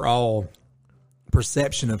overall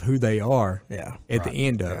perception of who they are at the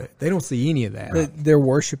end of it. They don't see any of that. They're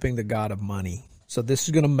worshiping the god of money. So this is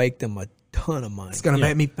going to make them a ton of money. It's going to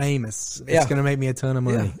make me famous. It's going to make me a ton of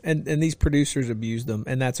money. Yeah. And these producers abuse them,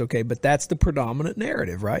 and that's okay. But that's the predominant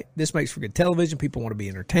narrative, right? This makes for good television. People want to be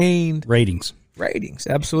entertained. Ratings,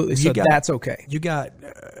 absolutely. So that's okay. You got,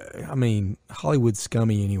 Hollywood's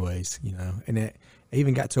scummy anyways, And it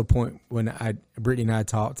even got to a point when Brittany and I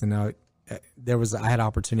talked, and I had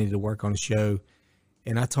opportunity to work on a show.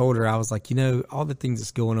 And I told her, I was like, all the things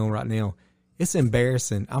that's going on right now, it's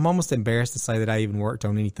embarrassing. I'm almost embarrassed to say that I even worked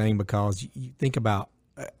on anything because you think about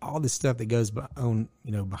all this stuff that goes on,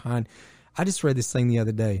 behind. I just read this thing the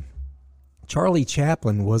other day. Charlie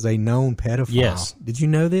Chaplin was a known pedophile. Yes. Did you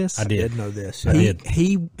know this? I did know this. I did.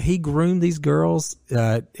 He groomed these girls.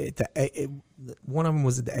 One of them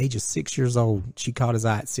was at the age of 6 years old. She caught his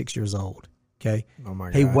eye at 6 years old. Okay. Oh my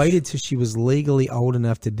gosh. He waited till she was legally old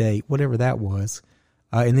enough to date, whatever that was.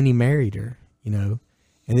 And then he married her, and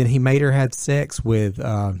then he made her have sex with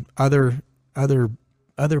other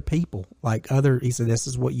people, he said, this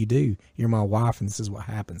is what you do. You're my wife and this is what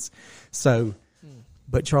happens. So,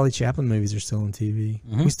 but Charlie Chaplin movies are still on TV.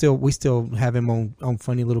 Mm-hmm. We still have him on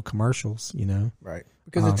funny little commercials, Right.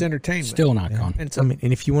 Because it's entertainment. Still an icon. Yeah.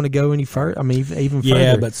 And if you want to go any further, even further.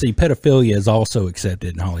 Yeah, but see, pedophilia is also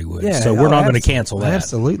accepted in Hollywood. Yeah, so we're not going to cancel that.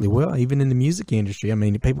 Absolutely. Well, even in the music industry,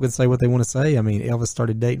 people can say what they want to say. Elvis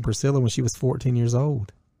started dating Priscilla when she was 14 years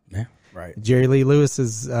old. Yeah. Right. Jerry Lee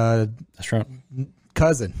Lewis's that's right.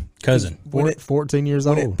 cousin. 14 years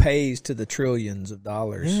old. When it pays to the trillions of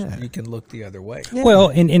dollars, you can look the other way. Yeah. Well,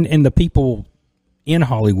 and the people in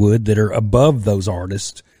Hollywood that are above those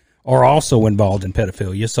artists are also involved in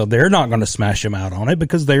pedophilia, so they're not going to smash them out on it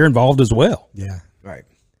because they're involved as well. Yeah. Right.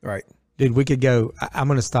 Dude, we could go. I'm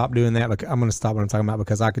going to stop doing that. I'm going to stop what I'm talking about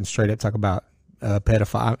because I can straight up talk about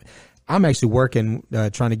pedophile. I'm actually working,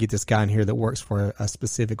 trying to get this guy in here that works for a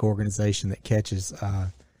specific organization that catches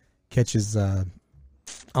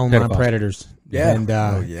online predators. Yeah. And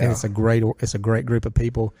it's a great group of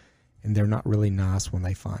people, and they're not really nice when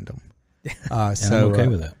they find them. So I'm okay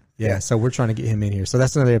with that. Yeah, so we're trying to get him in here. So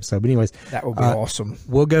that's another episode. But anyways, that would be awesome.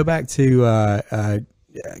 We'll go back to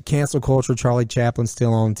cancel culture. Charlie Chaplin's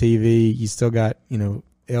still on TV. You still got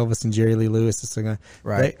Elvis and Jerry Lee Lewis.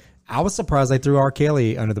 Right. I was surprised they threw R.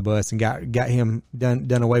 Kelly under the bus and got him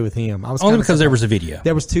done away with him. I was only because there was a video.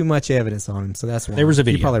 There was too much evidence on him, so that's why. There was a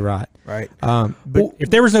video. You're probably right. Right. But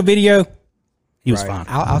if there was no video, he was fine.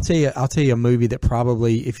 I'll tell you a movie that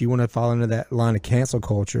probably, if you want to fall into that line of cancel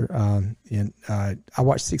culture, I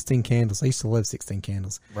watched 16 Candles. I used to love 16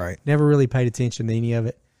 Candles. Right. Never really paid attention to any of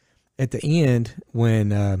it. At the end,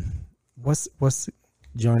 when what's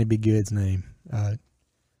Johnny B. Good's name?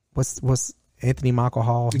 What's Anthony Michael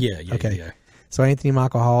Hall? Yeah. Okay. Yeah. So Anthony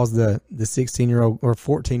Michael Hall's the 16-year-old or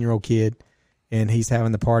 14-year-old kid, and he's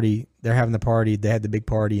having the party. They're having the party. They had the big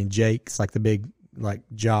party, and Jake's like the big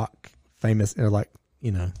jock, famous or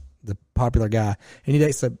the popular guy, and he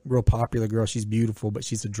dates a real popular girl. She's beautiful, but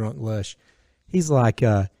she's a drunk lush. He's like,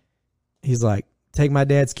 take my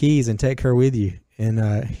dad's keys and take her with you.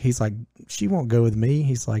 And he's like, she won't go with me.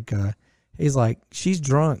 He's like, she's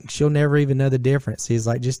drunk. She'll never even know the difference. He's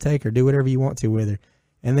like, just take her. Do whatever you want to with her.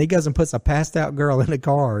 And he goes and puts a passed out girl in the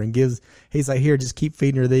car and he's like, here, just keep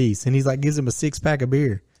feeding her these. And he's like, gives him a 6-pack of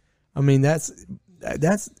beer. I mean, that's,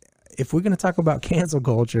 if we're going to talk about cancel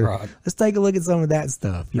culture, right, let's take a look at some of that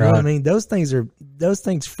stuff. You know what I mean? Those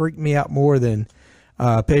things freak me out more than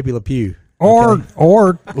Pepe Le Pew.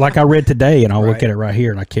 Or like I read today, and I'll look at it right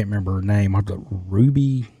here, and I can't remember her name.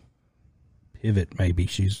 Ruby Pivot, maybe.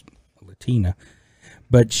 She's Latina.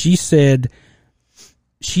 But she said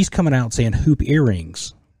she's coming out saying hoop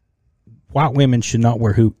earrings. White women should not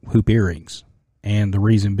wear hoop earrings. And the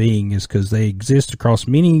reason being is because they exist across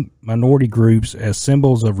many minority groups as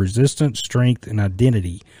symbols of resistance, strength, and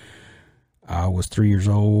identity. I was 3 years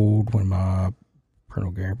old when my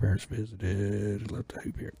parental grandparents visited, left the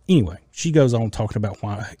hoop earring. Anyway, she goes on talking about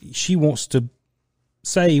why she wants to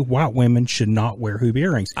say white women should not wear hoop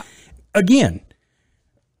earrings. Again,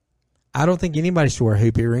 I don't think anybody should wear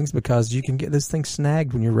hoop earrings because you can get this thing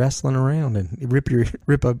snagged when you're wrestling around and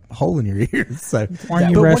rip a hole in your ear. So why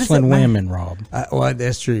are you wrestling women, Rob? Well,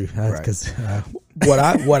 that's true. Because what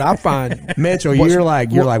I find, Mitchell, you're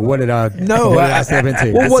like, what did I step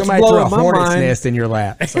into? Well, what's somebody threw a blowing my hornet's mind- nest in your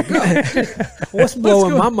lap. It's like, what's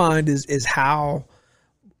blowing my mind is how.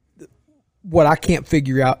 What I can't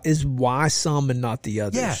figure out is why some and not the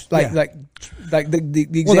others. Yeah, like the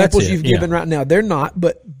examples you've given right now, they're not.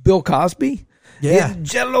 But Bill Cosby, Yeah.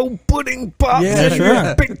 Jello pudding pops Yeah, in that's your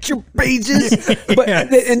right. picture pages. But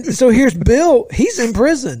and so here's Bill. He's in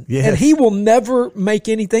prison, Yes. and he will never make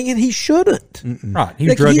anything, and he shouldn't. Right. He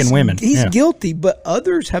was drugging women. He's Yeah. guilty, but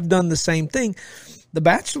others have done the same thing. The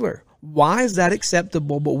Bachelor. Why is that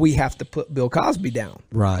acceptable? But we have to put Bill Cosby down,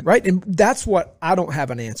 Right. Right, and that's what I don't have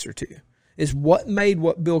an answer to. Is what made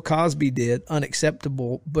what Bill Cosby did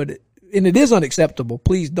unacceptable, but it is unacceptable.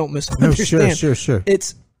 Please don't misunderstand. Sure.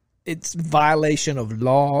 It's violation of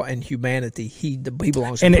law and humanity. He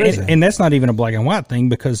belongs in prison. And that's not even a black and white thing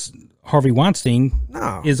because Harvey Weinstein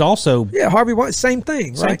is also Harvey Weinstein, same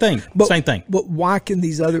thing, right? Same thing. But why can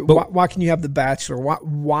these other? Why can you have The Bachelor?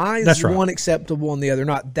 Why is one acceptable and the other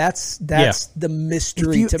not? That's the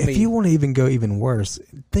mystery to me. If you want to even go even worse,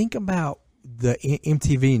 think about the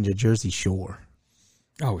MTV and the Jersey Shore.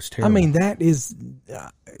 Oh, it's terrible. I mean, that is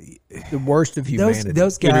the worst of humanity.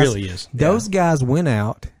 Those guys, it really is. Those guys went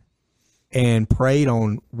out and preyed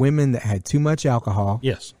on women that had too much alcohol.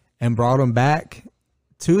 Yes. And brought them back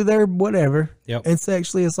to their whatever Yep. and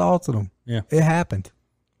sexually assaulted them. Yeah. It happened.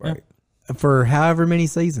 Right. For however many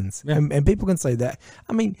seasons. Yeah. And people can say that.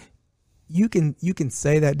 I mean, you can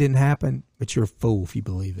say that didn't happen, but you're a fool if you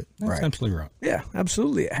believe it. That's absolutely right. Yeah,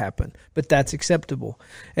 absolutely, it happened, but that's acceptable,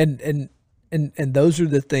 and those are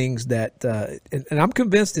the things that, and I'm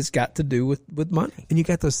convinced it's got to do with money. And you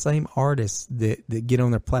got those same artists that get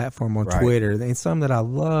on their platform on Twitter, and some that I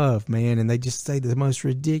love, man, and they just say the most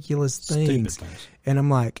ridiculous things. Stupid things. And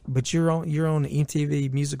I'm like, but you're on the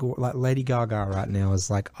MTV musical, like Lady Gaga right now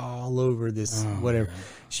is like all over this whatever. God.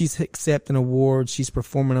 She's accepting awards, she's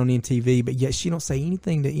performing on MTV, but yet she don't say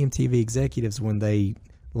anything to MTV executives when they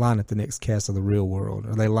line up the next cast of The Real World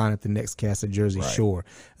or they line up the next cast of Jersey Shore.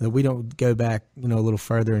 That we don't go back, a little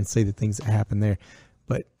further and see the things that happen there.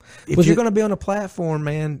 But if you're going to be on a platform,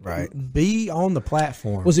 man, be on the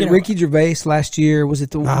platform. Was it Ricky Gervais last year? Was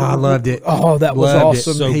it the? I loved it. Oh, that was Loved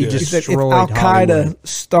awesome. it. So He good. just If destroyed Al Qaeda Hollywood.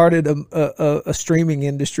 started a streaming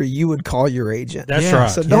industry, you would call your agent. That's Yeah.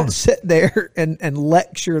 right. So don't sit there and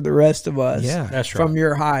lecture the rest of us. Yeah. That's right. From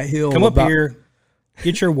your high hill. Come up about- here,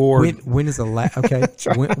 get your award. When is the last? Okay,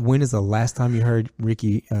 when is the last time you heard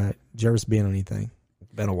Ricky Gervais being on anything?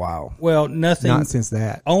 Been a while. Well, nothing. Not since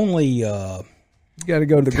that. Only You got to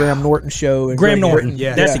go to the Graham Norton show. And Graham Great Norton. Britain.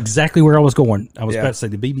 Yeah. That's exactly where I was going. I was Yeah. about to say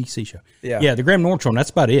the BBC show. Yeah. The Graham Norton show. And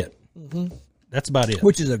that's about it. That's about it.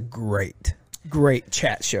 Which is a great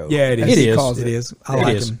chat show. Yeah, it is. as he It is. calls It is. I It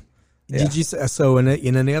like is. him. Yeah. Did you say, so? And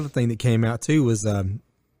the other thing that came out too was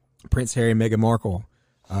Prince Harry and Meghan Markle.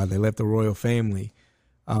 They left the royal family.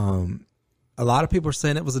 A lot of people are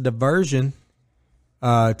saying it was a diversion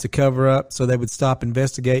to cover up, so they would stop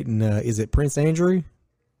investigating. Is it Prince Andrew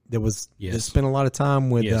that was that spent a lot of time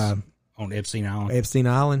with on Epstein Island. Epstein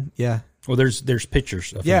Island? Yeah. Well, there's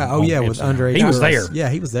pictures of Yeah. him Oh, on yeah. With Epstein underage Island. He was girls. there. Yeah,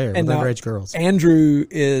 he was there And with now, underage girls. Andrew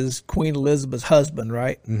is Queen Elizabeth's husband,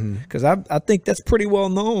 right? Because I think that's pretty well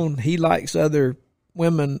known. He likes other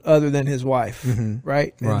women other than his wife,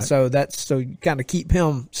 right? And Right. so you kind of keep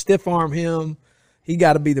him, stiff arm him, He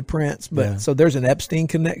got to be the prince. But so there's an Epstein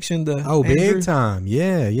connection to Andrew? Big time.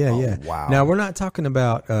 Yeah. Wow. Now we're not talking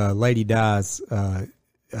about Lady Di's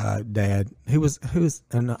dad, who's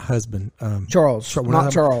not husband. Charles,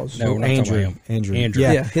 not Charles. No, we're not talking about him. Andrew.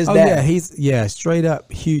 Yeah, his dad. Yeah, he's straight up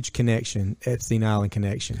huge connection, Epstein Island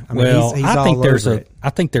connection. I mean, Well, he's I think all there's over a. it.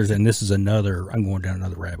 I think there's, and this is another. I'm going down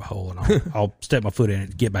another rabbit hole, and I'll step my foot in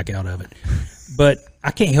it, get back out of it. But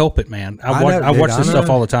I can't help it, man. I watch this stuff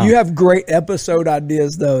all the time. You have great episode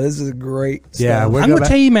ideas, though. This is great. Yeah, stuff. I'm going to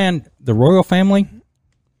tell you, man. The royal family,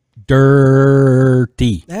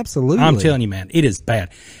 dirty. Absolutely. I'm telling you, man, it is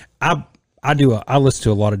bad. I listen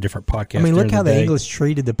to a lot of different podcasts. I mean, look how the day. English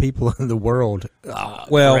treated the people in the world.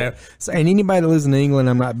 Well, so, and anybody that lives in England,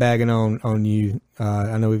 I'm not bagging on you.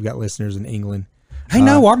 I know we've got listeners in England. hey,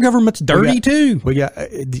 no, our government's dirty too. We got,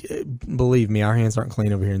 believe me, our hands aren't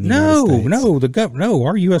clean over here in the United States. No,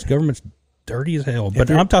 our U.S. government's dirty as hell. But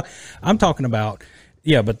I'm talking about,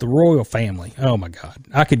 but the royal family. Oh my God,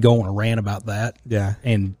 I could go on a rant about that. Yeah,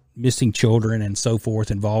 and missing children and so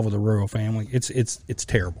forth involved with the royal family. It's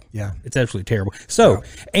terrible. Yeah, it's absolutely terrible. So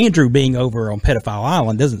Andrew being over on Pedophile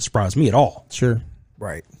Island doesn't surprise me at all. Sure,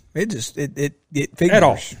 right. It just it figures at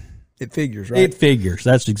all. It figures, right? It figures.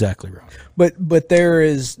 That's exactly right. But there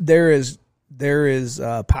is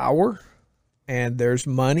power, and there's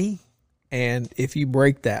money, and if you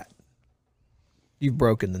break that, you've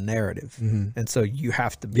broken the narrative, and so you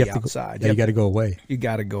have to be outside. You got to go away. You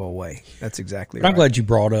got to go away. That's exactly But right. I'm glad you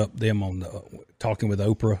brought up them on the talking with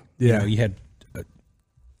Oprah. Yeah, you had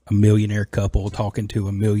a millionaire couple talking to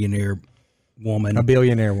a millionaire woman, a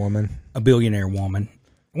billionaire woman.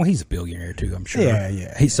 Well, he's a billionaire too, I'm sure.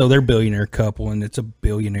 Yeah. So they're a billionaire couple, and it's a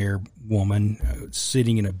billionaire woman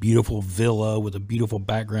sitting in a beautiful villa with a beautiful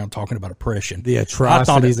background talking about oppression. The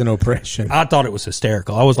atrocities and oppression. I thought it was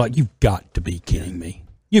hysterical. I was like, you've got to be kidding me.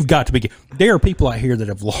 You've got to be. There are people out here that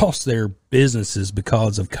have lost their businesses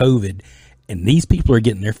because of COVID, and these people are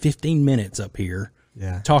getting their 15 minutes up here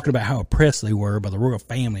talking about how oppressed they were by the royal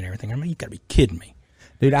family and everything. I mean, you've got to be kidding me.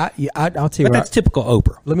 Dude, I'll tell you. But that's typical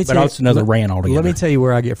Oprah. Let me tell but you, that's another rant altogether. Let me tell you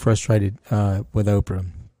where I get frustrated with Oprah.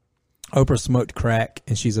 Oprah smoked crack,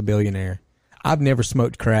 and she's a billionaire. I've never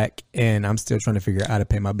smoked crack, and I'm still trying to figure out how to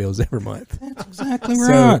pay my bills every month. That's exactly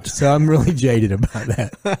right. So I'm really jaded about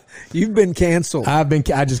that. You've been canceled. I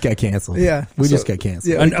just got canceled. Yeah, we just got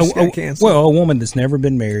canceled. Yeah, got canceled. Well, a woman that's never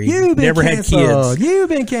been married, never had kids. You've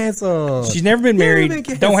been canceled. She's never been married,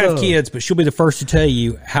 don't have kids, but she'll be the first to tell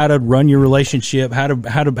you how to run your relationship, how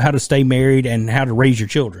to stay married, and how to raise your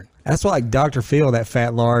children. That's why, like Dr. Phil, that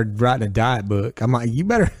fat lard, writing a diet book. I'm like, you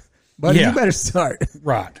better. But you better start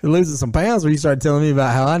losing some pounds when you start telling me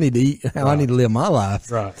about how I need to eat, how I need to live my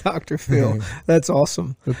life. Right. Dr. Phil. That's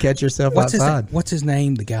awesome. Go catch yourself outside. What's his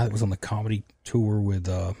name? The guy that was on the comedy tour with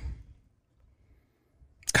I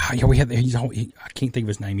can't think of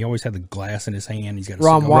his name. He always had the glass in his hand. He's got a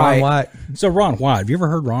Ron White. So Ron White, have you ever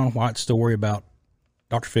heard Ron White's story about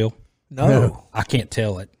Dr. Phil? No. I can't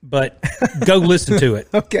tell it, but go listen to it.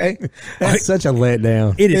 Okay. That's such a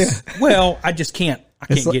letdown. It is. Well, I just can't.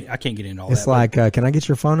 I can't get into all that. It's like, can I get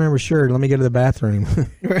your phone number? Sure. Let me go to the bathroom.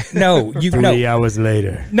 No, 3 hours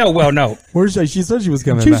later. No, well, no. Where's she said she was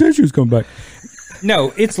coming She back. said she was coming back.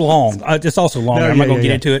 No, it's long. It's also long. No, I'm not going to get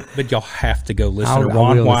yeah. into it, but y'all have to go listen to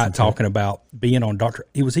Ron White talking about being on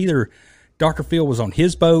It was either Dr. Phil was on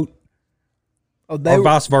his boat or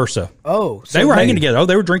vice versa. Oh, so they were hanging together. Oh,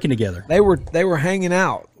 they were drinking together. They were hanging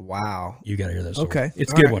out. Wow. You got to hear that story. Okay.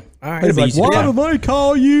 It's a good one. All right. It's Like, why do they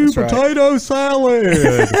call you potato salad?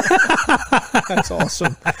 That's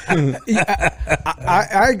awesome.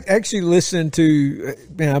 I actually listened to,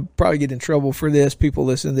 man, I'll probably get in trouble for this. People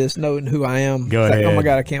listen to this knowing who I am. Go ahead. Oh my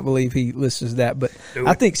God, I can't believe he listens to that. But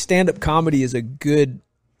I think stand-up comedy is a good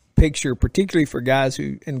picture, particularly for guys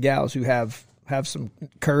and gals who have some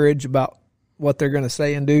courage about what they're going to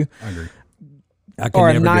say and do. I agree. Or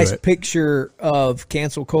a nice picture of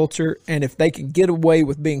cancel culture. And if they can get away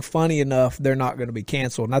with being funny enough, they're not going to be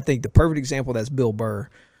canceled. And I think the perfect example of that's Bill Burr.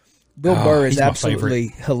 Bill Burr is absolutely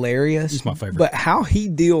hilarious. He's my favorite. But how he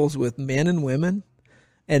deals with men and women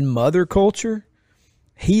and mother culture,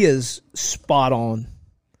 he is spot on.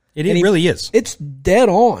 It really is. It's dead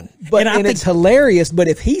on. But and it's hilarious. But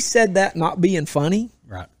if he said that not being funny,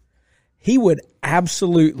 right, he would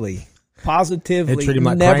absolutely positively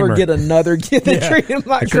like never Kramer. get another gig. They treat him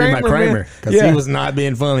like Kramer. Because he was not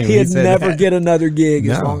being funny. He'd never get another gig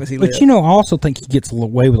as long as he lived. But I also think he gets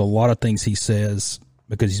away with a lot of things he says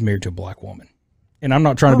because he's married to a black woman. And I'm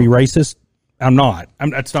not trying to be racist. I'm not.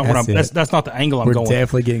 That's not what I'm. That's not the angle I'm going. We're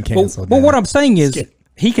definitely getting canceled. But what I'm saying is,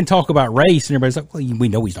 he can talk about race, and everybody's like, well, we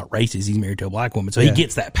know he's not racist. He's married to a black woman, so he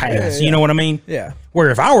gets that pass. You know what I mean? Yeah.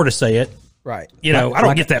 Where if I were to say it, right, I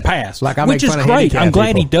don't get that pass. Like I which make is fun of great. I'm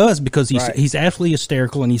glad he people. does because he's absolutely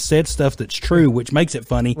hysterical, and he said stuff that's true, which makes it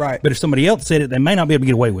funny. Right. But if somebody else said it, they may not be able to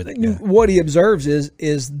get away with it. What he observes is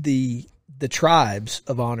the tribes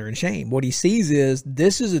of honor and shame. What he sees is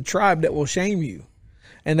this is a tribe that will shame you.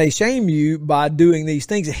 And they shame you by doing these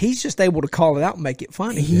things. He's just able to call it out and make it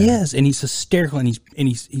funny. He is, and he's hysterical, and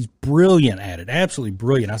he's brilliant at it. Absolutely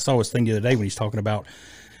brilliant. I saw his thing the other day when he's talking about,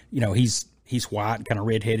 he's white, kind of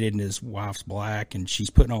redheaded, and his wife's black, and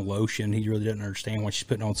she's putting on lotion. He really doesn't understand why she's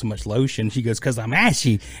putting on so much lotion. She goes, "Because I'm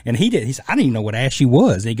ashy," and he said, "I didn't even know what ashy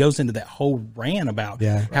was." And he goes into that whole rant about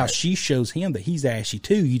how she shows him that he's ashy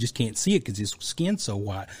too. You just can't see it because his skin's so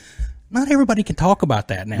white. Not everybody can talk about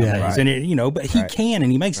that nowadays, and but he can,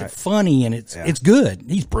 and he makes it funny, and it's good.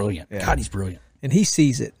 He's brilliant. God, he's brilliant, and he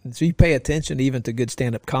sees it. And so you pay attention even to good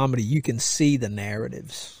stand-up comedy, you can see the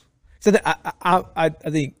narratives. So I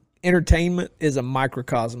think entertainment is a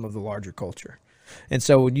microcosm of the larger culture, and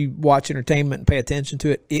so when you watch entertainment and pay attention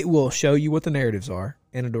to it, it will show you what the narratives are,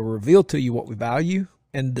 and it'll reveal to you what we value,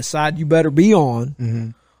 and decide you better be on. Mm-hmm.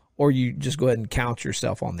 Or you just go ahead and count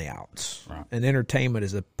yourself on the outs. Right. And entertainment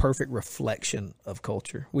is a perfect reflection of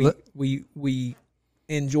culture. We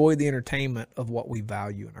enjoy the entertainment of what we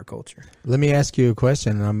value in our culture. Let me ask you a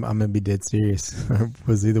question. I'm going to be dead serious.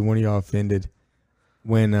 Was either one of y'all offended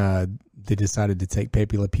when they decided to take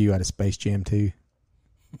Pepe Le Pew out of Space Jam 2?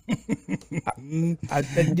 I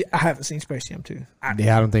haven't seen Space Jam 2. I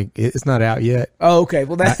don't think it's not out yet. Oh, okay.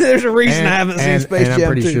 Well, there's a reason I haven't seen Space Jam 2.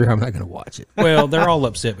 I'm pretty sure I'm not going to watch it. Well, they're all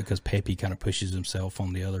upset because Pepe kind of pushes himself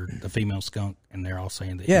on the female skunk, and they're all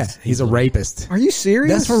saying that he's a rapist. Are you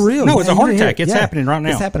serious? That's for real. No, it's a heart attack. It's happening right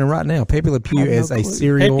now. It's happening right now. Pepe Le Pew is a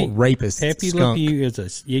serial rapist. Pepe skunk. Le Pew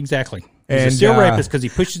is exactly. He's a serial rapist because he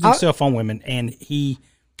pushes himself on women, and he's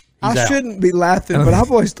shouldn't be laughing, but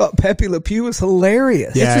I've always thought Pepe Le Pew was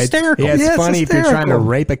hilarious. Yeah, it's hysterical. It's funny if you're trying to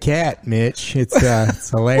rape a cat, Mitch. It's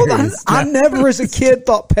hilarious. Well, I never as a kid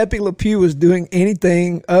thought Pepe Le Pew was doing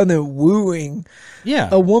anything other than wooing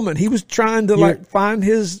a woman. He was trying to find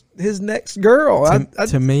his next girl.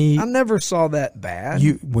 To me, I never saw that bad.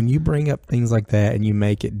 When you bring up things like that and you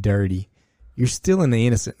make it dirty, you're still in the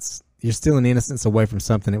innocence. You're still in innocence away from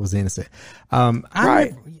something that was innocent.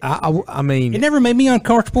 Right. I mean, it never made me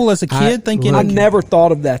uncomfortable as a kid thinking. I never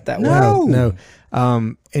thought of that way. No.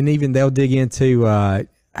 And even they'll dig into,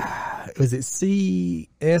 was it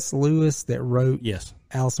C.S. Lewis that wrote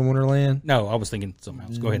Alice in Wonderland? No, I was thinking something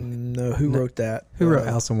else. Go ahead. No, who wrote that? Who wrote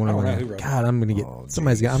Alice in Wonderland? Wrote God, I'm going to get,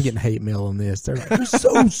 I'm getting hate mail on this. They're like, you're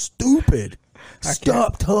so stupid.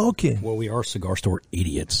 Stop talking. Well, we are cigar store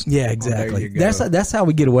idiots. Yeah, exactly. That's how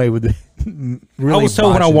we get away with it. Really, I was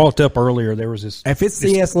told when I walked up earlier, there was this. If it's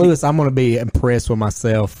C.S. Lewis, I'm going to be impressed with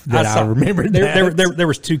myself that I remember that. There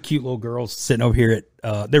was two cute little girls sitting over here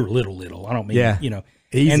at. They were little. I don't mean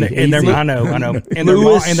Easy, I know.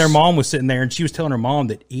 And their mom was sitting there, and she was telling her mom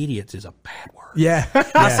that idiots is a bad word. Yeah.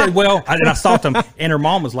 I said, well, and I stopped them, and her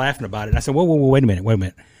mom was laughing about it. And I said, whoa, wait a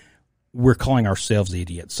minute. We're calling ourselves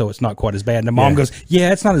idiots, so it's not quite as bad. And the mom goes,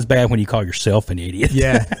 yeah, it's not as bad when you call yourself an idiot.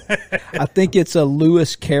 Yeah. I think it's a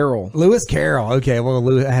Lewis Carroll. Lewis Carroll. Okay,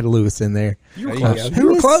 well, I had Lewis in there. You were close. You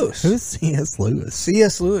were close. Who's C.S. Lewis?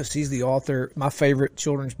 C.S. Lewis. He's the author. My favorite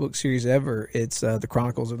children's book series ever. It's The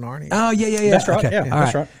Chronicles of Narnia. Oh, yeah. That's right. Okay. Yeah,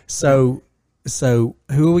 that's right. So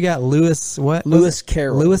who we got? Lewis what? Lewis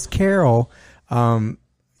Carroll. Lewis Carroll. Some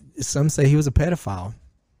say he was a pedophile.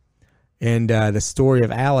 And the story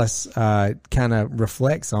of Alice kind of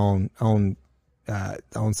reflects on some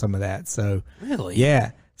of that. So really,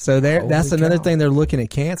 yeah. So that's another thing they're looking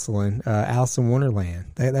at canceling. Alice in Wonderland.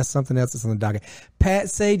 That's something else that's on the docket. Pat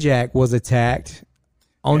Sajak was attacked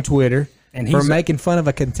on Twitter for making fun of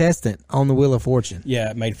a contestant on the Wheel of Fortune.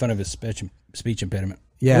 Yeah, made fun of his speech impediment.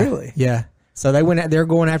 Yeah, really. Yeah. So they're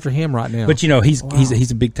going after him right now. But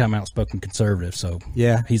he's a big time outspoken conservative, so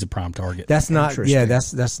yeah, he's a prime target. That's not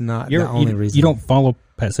that's not the only reason. You don't follow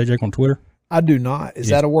Pat Sajak on Twitter? I do not. Is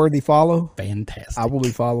that a worthy follow? Fantastic. I will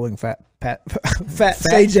be following Fat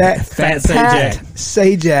Sajak. Fat Sajak.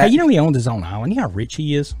 Sajak. Hey, you know he owns his own island. You know how rich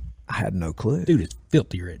he is? I had no clue. Dude is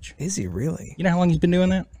filthy rich. Is he really? You know how long he's been doing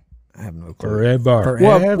that? I have no clue. Forever.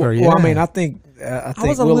 Well, I mean, I think I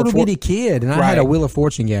was a little bitty kid, and I had a Wheel of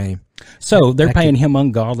Fortune game. So they're paying him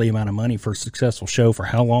ungodly amount of money for a successful show for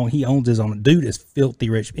how long? He owns his own. Dude is filthy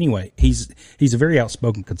rich. Anyway, he's a very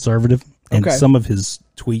outspoken conservative, and some of his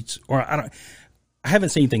tweets, I haven't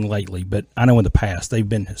seen anything lately, but I know in the past they've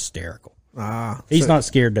been hysterical. He's not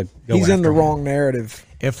scared to go. He's in the him. wrong narrative.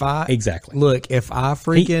 If I Exactly. look, if I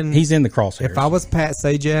freaking He's in the crosshairs. if I was Pat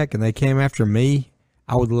Sajak and they came after me,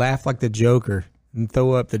 I would laugh like the Joker and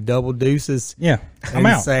throw up the double deuces. Yeah, I'm and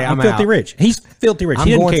out. say, I'm I'm filthy out. rich. He's filthy rich. I'm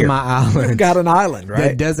He didn't going care. to my island Got an island, that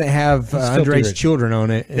right? doesn't have filthy underage rich. children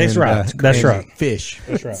on it. That's and, right. That's and right. Fish.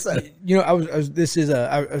 That's right. So, you know, I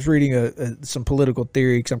was reading some political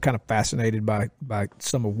theory because I'm kind of fascinated by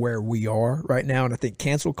some of where we are right now, and I think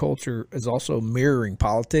cancel culture is also mirroring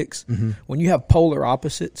politics. Mm-hmm. When you have polar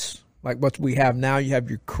opposites, like what we have now, you have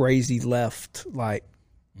your crazy left, like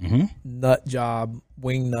nut job,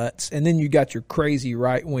 wing nuts, and then you got your crazy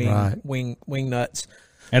right wing wing nuts.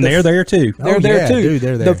 And they're there too. They're Oh, there yeah, too. dude,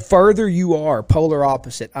 they're there. The further you are polar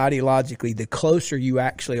opposite ideologically, the closer you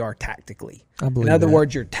actually are tactically. I believe In other that.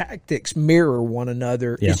 words, your tactics mirror one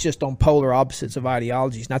another. Yeah. It's just on polar opposites of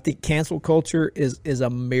ideologies. And I think cancel culture is a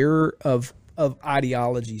mirror of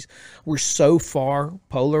ideologies. We're so far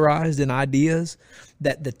polarized in ideas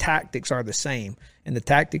that the tactics are the same. And the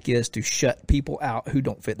tactic is to shut people out who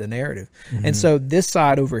don't fit the narrative. And so this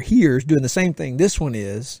side over here is doing the same thing this one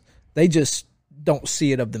is. They just don't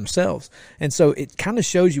see it of themselves. And so it kind of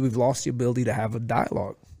shows you we've lost the ability to have a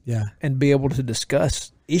dialogue. Yeah. And be able to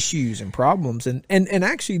discuss issues and problems and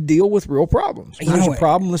actually deal with real problems. When there's a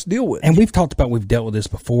problem, let's deal with it. And we've dealt with this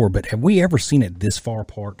before, but have we ever seen it this far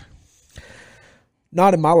apart?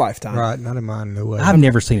 Not in my lifetime. Right. Not in mine. No way. I've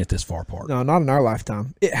never seen it this far apart. No, not in our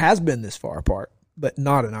lifetime. It has been this far apart, but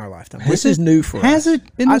not in our lifetime. This is new for us. Has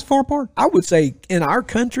it been this far apart? I would say in our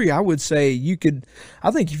country, I would say you could,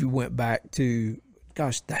 I think if you went back to,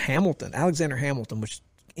 the Hamilton, Alexander Hamilton, which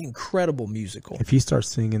incredible musical. If you start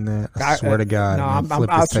singing that, I swear to God, No, flip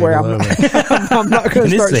I this swear table I'm over. I'm not going to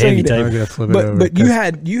This start is a heavy singing table. I'm it. gonna flip it over. But you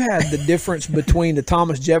had the difference between the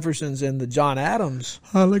Thomas Jeffersons and the John Adams,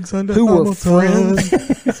 Alexander who were Hamilton.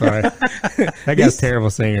 friends. Sorry, that guy's a terrible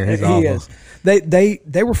singer. He's He awful. is.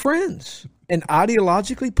 They were friends, and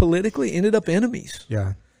ideologically, politically, ended up enemies.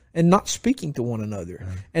 Yeah. And not speaking to one another,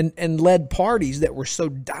 and led parties that were so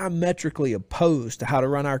diametrically opposed to how to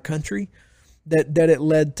run our country that it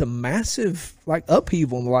led to massive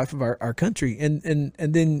upheaval in the life of our country. And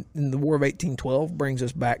then in the War of 1812 brings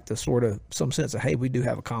us back to sort of some sense of, hey, we do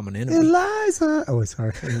have a common enemy. Eliza. Oh,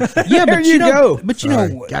 sorry. Yeah, There you go. But you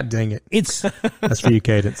Sorry. know, God dang it. it's That's for you,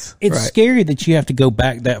 Cadence. it's Right. scary that you have to go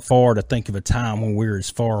back that far to think of a time when we're as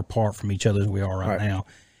far apart from each other as we are right now.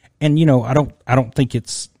 And you know, I don't think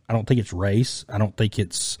it's race. I don't think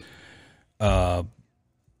it's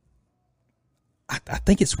I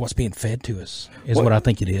think it's what's being fed to us is what I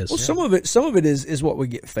think it is. Well, some of it is what we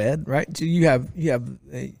get fed, right? So you have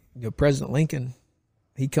President Lincoln.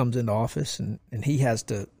 He comes into office and he has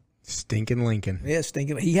to Stinking Lincoln.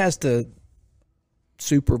 he has to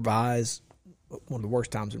supervise one of the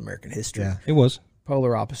worst times in American history. Yeah. It was.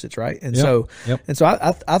 Polar opposites, right? And Yep. so Yep. and so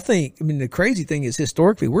I think, I mean, the crazy thing is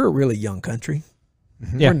historically we're a really young country.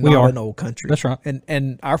 Yeah, We're we not are. an old country. That's right.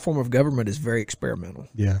 And our form of government is very experimental.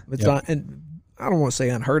 Yeah. It's not, and I don't want to say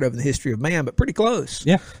unheard of in the history of man, but pretty close.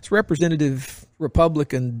 Yeah. It's representative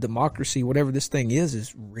Republican democracy, whatever this thing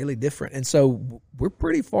is really different. And so we're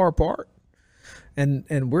pretty far apart.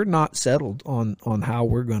 And we're not settled on how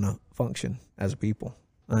we're going to function as a people.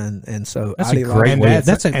 And so That's a ideology- great And way.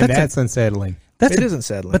 that's unsettling. That's it a, is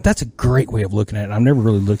unsettling. But that's a great way of looking at it. I've never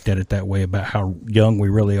really looked at it that way about how young we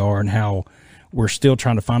really are and how we're still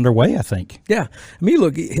trying to find our way, I think. Yeah. I mean,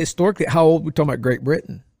 look, historically, how old we're talking about Great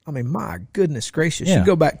Britain. I mean, my goodness gracious. Yeah. You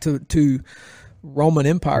go back to Roman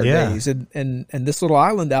Empire Yeah. days and this little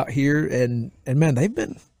island out here and man, they've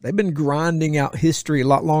been grinding out history a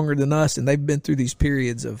lot longer than us, and they've been through these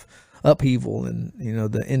periods of upheaval and,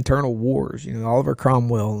 the internal wars, Oliver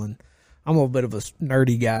Cromwell, and I'm a little bit of a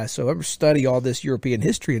nerdy guy, so I ever study all this European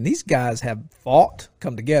history, and these guys have fought,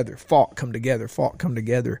 come together,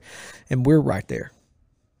 and we're right there.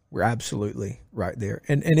 We're absolutely right there.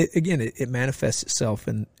 And it manifests itself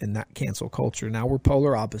in that cancel culture. Now we're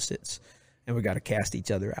polar opposites, and we got to cast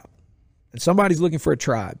each other out. And somebody's looking for a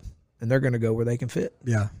tribe, and they're going to go where they can fit,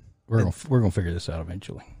 Yeah. We're gonna figure this out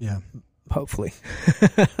eventually. Yeah. hopefully.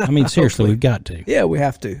 I mean, seriously, we've got to. Yeah, we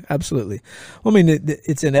have to. Absolutely. Well, I mean,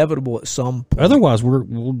 it's inevitable at some point. Otherwise,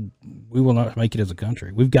 we will not make it as a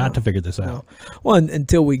country. We've got to figure this out. Well,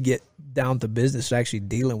 until we get down to business, actually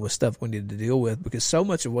dealing with stuff we need to deal with, because so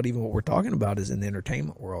much of what we're talking about is in the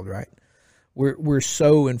entertainment world, right? We're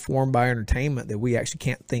so informed by entertainment that we actually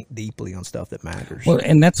can't think deeply on stuff that matters. Well,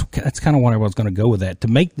 and that's kind of what I was going to go with that,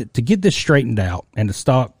 to get this straightened out and to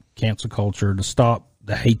stop cancel culture, to stop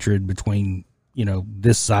the hatred between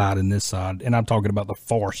this side and this side, and I'm talking about the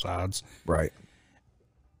far sides. Right.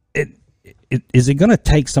 Is it going to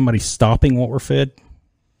take somebody stopping what we're fed?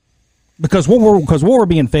 Because what we're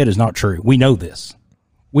being fed is not true. We know this.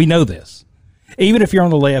 We know this. Even if you're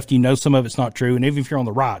on the left, you know some of it's not true, and even if you're on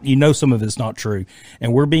the right, you know some of it's not true.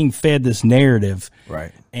 And we're being fed this narrative,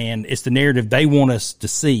 right? And it's the narrative they want us to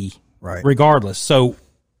see, right? Regardless. So,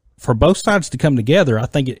 for both sides to come together, I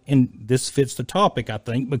think and this fits the topic. I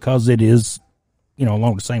think because it is,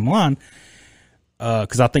 along the same line.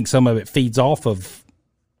 Because I think some of it feeds off of.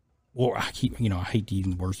 Well, I hate to use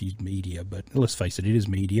the words use media, but let's face it, it is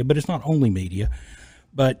media, but it's not only media.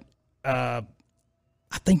 But I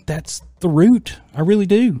think that's the root. I really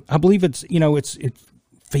do. I believe it's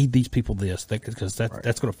feed these people this because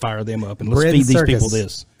that's going to fire them up, and let's feed these people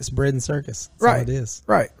this. It's bread and circus. That's right. all it is.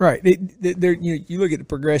 Right. You look at the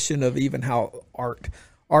progression of even how art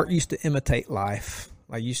used to imitate life.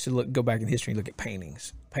 Like you used to go back in history and look at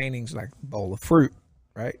paintings like a bowl of fruit.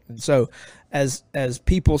 Right. And so as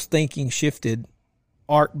people's thinking shifted,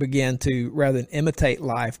 art began to, rather than imitate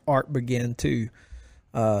life, art began to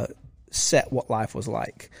set what life was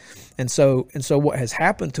like. And so what has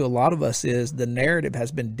happened to a lot of us is the narrative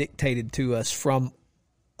has been dictated to us from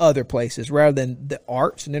other places rather than the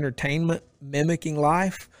arts and entertainment mimicking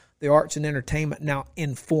life. The arts and entertainment now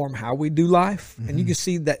inform how we do life. Mm-hmm. And you can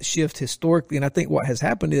see that shift historically. And I think what has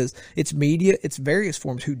happened is it's media, it's various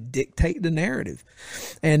forms who dictate the narrative.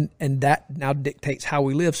 And that now dictates how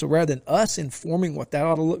we live. So rather than us informing what that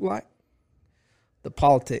ought to look like, the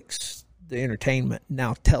politics, the entertainment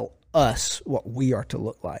now tell us what we are to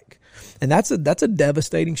look like. And that's a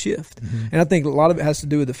devastating shift. Mm-hmm. And I think a lot of it has to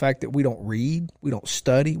do with the fact that we don't read, we don't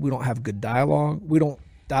study, we don't have good dialogue, we don't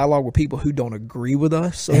dialogue with people who don't agree with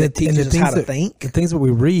us, so it teaches us how to think. The things that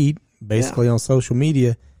we read, basically on social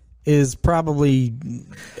media, is probably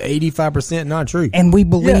 85% not true. And we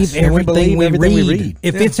believe everything we read.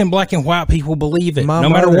 If it's in black and white, people believe it, no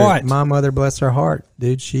matter what. My mother, bless her heart,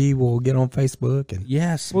 dude, she will get on Facebook and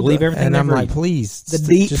believe everything. And I'm like, please, the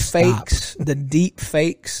deep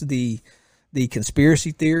fakes, the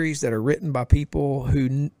conspiracy theories that are written by people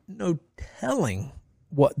who know telling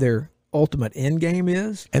what their ultimate end game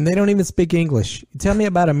is, and they don't even speak English. You tell me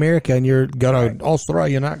about America and you're got an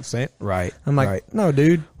Australian accent, right? I'm like, no,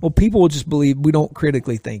 dude. Well, people will just believe we don't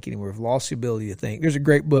critically think anymore. We've lost the ability to think. There's a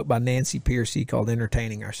great book by Nancy Pearcey called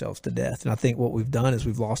 "Entertaining Ourselves to Death," and I think what we've done is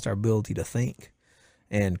we've lost our ability to think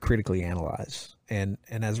and critically analyze, and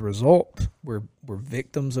as a result, we're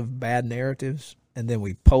victims of bad narratives. And then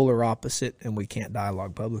we polar opposite, and we can't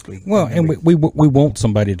dialogue publicly. Well, and we want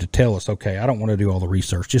somebody to tell us, okay, I don't want to do all the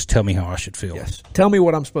research. Just tell me how I should feel. Yes. Tell me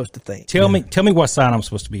what I'm supposed to think. Tell me what side I'm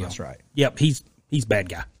supposed to be on. That's right. Yep, he's bad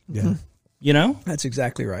guy. Yeah. That's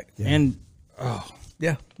exactly right. Yeah. And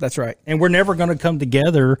yeah, that's right. And we're never going to come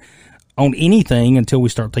together on anything until we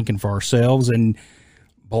start thinking for ourselves and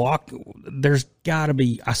there's got to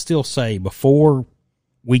be, I still say, before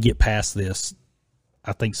we get past this,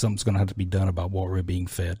 I think something's going to have to be done about what we're being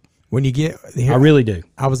fed. When you get here, I really do.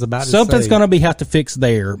 I was about to something's say, going to have to fix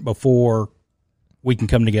there before we can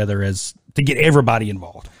come together to get everybody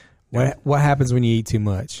involved. What happens when you eat too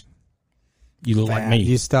much? You look like me.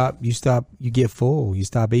 You stop. You get full. You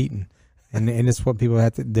stop eating, and it's what people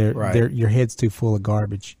have to. Your head's too full of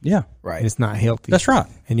garbage. Yeah, right. And it's not healthy. That's right.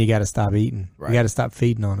 And you got to stop eating. Right. You got to stop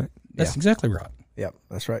feeding on it. That's exactly right. Yep,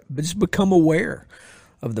 that's right. But just become aware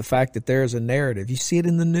of the fact that there is a narrative. You see it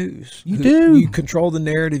in the news. You do. You control the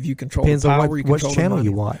narrative. You control the power. What channel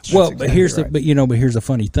you watch. Well, but here's a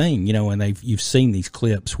funny thing, and you've seen these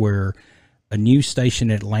clips where a news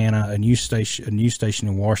station in Atlanta, a news station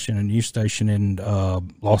in Washington, a news station in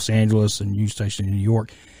Los Angeles, a news station in New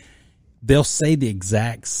York, they'll say the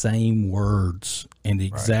exact same words and the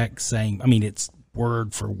exact same. I mean, it's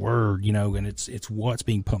word for word, and it's what's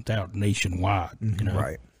being pumped out nationwide.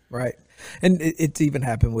 Right. And it's even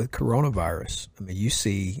happened with coronavirus. I mean, you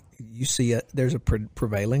see there's a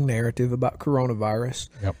prevailing narrative about coronavirus.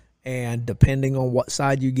 Yep. And depending on what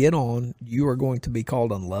side you get on, you are going to be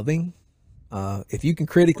called unloving. If you can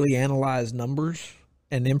critically analyze numbers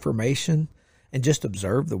and information and just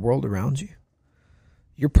observe the world around you,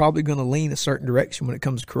 you're probably going to lean a certain direction when it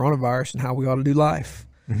comes to coronavirus and how we ought to do life.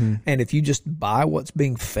 Mm-hmm. And if you just buy what's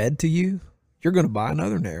being fed to you, you're going to buy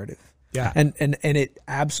another narrative. Yeah. And it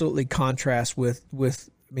absolutely contrasts with I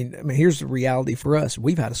mean here's the reality for us.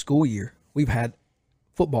 We've had a school year. We've had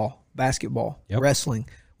football, basketball, wrestling.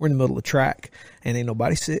 We're in the middle of track and ain't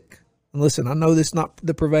nobody sick. And listen, I know this is not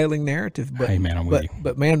the prevailing narrative, but hey man, I'm with you.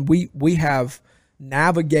 But man, we have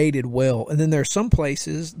navigated well. And then there's some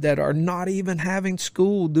places that are not even having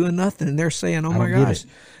school, doing nothing, and they're saying, "Oh my gosh,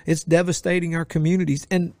 it's devastating our communities."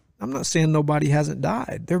 And I'm not saying nobody hasn't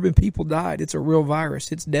died. There have been people died. It's a real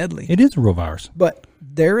virus. It's deadly. It is a real virus. But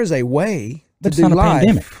there is a way to But it's do not a life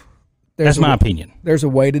pandemic. That's my opinion. There's a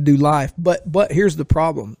way to do life. But here's the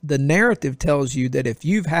problem. The narrative tells you that if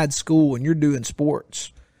you've had school and you're doing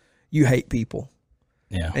sports, you hate people.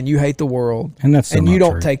 Yeah. And you hate the world. And that's and you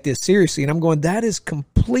don't true. take this seriously. And I'm going, that is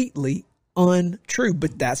completely untrue.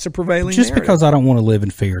 But that's the prevailing Just narrative. because I don't want to live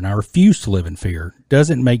in fear and I refuse to live in fear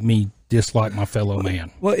doesn't make me dislike my fellow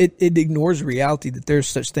man. Well, it ignores reality that there's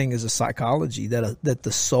such thing as a psychology, that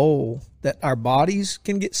the soul, that our bodies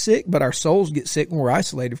can get sick, but our souls get sick when we're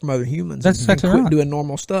isolated from other humans. That's and exactly quit right. doing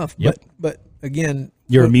normal stuff. Yep. But again,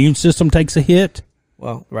 Your immune system takes a hit.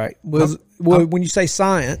 well, right. When you say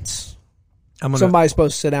science, somebody's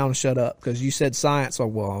supposed to sit down and shut up because you said science. Oh,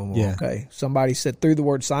 well, Yeah. okay. Somebody said threw the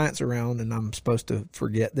word science around, and I'm supposed to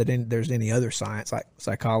forget that there's any other science like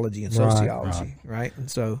psychology and sociology, right?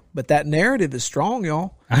 And so, but that narrative is strong,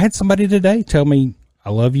 y'all. I had somebody today tell me,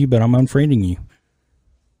 I love you, but I'm unfriending you.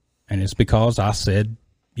 And it's because I said,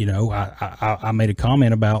 I made a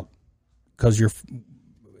comment about, because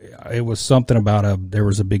it was something about there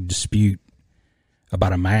was a big dispute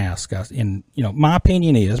about a mask. And, my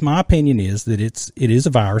opinion is that it is a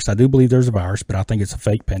virus. I do believe there's a virus, but I think it's a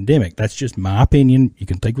fake pandemic. That's just my opinion. You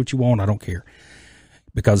can think what you want. I don't care,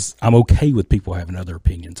 because I'm okay with people having other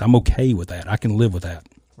opinions. I'm okay with that. I can live with that.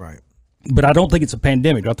 Right. But I don't think it's a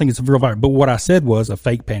pandemic. I think it's a real virus. But what I said was a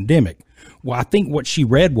fake pandemic. Well, I think what she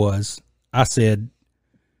read was, I said,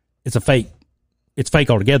 it's fake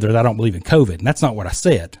altogether. That I don't believe in COVID. And that's not what I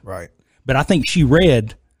said. Right. But I think she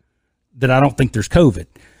read that I don't think there's COVID.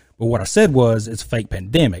 But what I said was it's a fake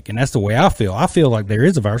pandemic. And that's the way I feel. I feel like there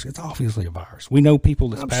is a virus. It's obviously a virus. We know people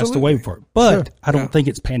that's passed away before it. But I don't think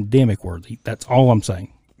it's pandemic worthy. That's all I'm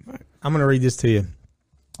saying. Right. I'm going to read this to you.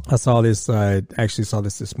 I saw this. I actually saw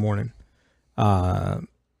this morning.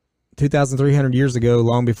 2,300 years ago,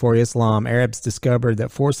 long before Islam, Arabs discovered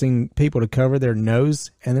that forcing people to cover their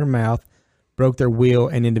nose and their mouth broke their will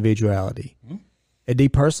and individuality. It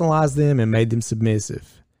depersonalized them and made them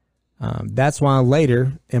submissive. That's why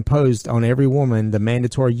later imposed on every woman the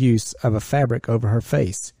mandatory use of a fabric over her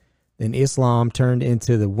face. Then Islam turned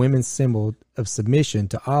into the women's symbol of submission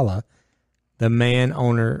to Allah, the man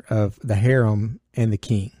owner of the harem and the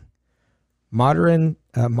king. Modern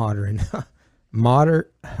I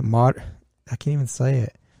can't even say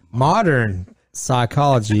it. Modern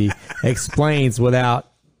psychology explains without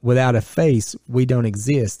a face, we don't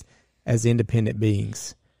exist as independent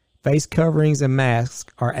beings. Face coverings and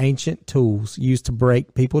masks are ancient tools used to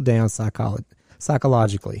break people down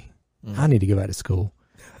psychologically. I need to go back to school.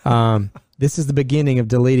 This is the beginning of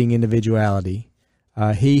deleting individuality.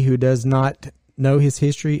 He who does not know his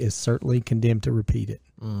history is certainly condemned to repeat it.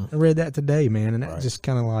 I read that today, man, and that just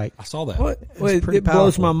kind of like, I saw that. It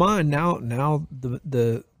blows my mind. Now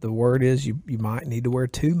the word is you might need to wear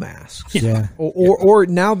 2 masks. Yeah. Or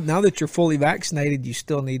now that you're fully vaccinated, you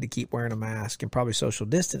still need to keep wearing a mask and probably social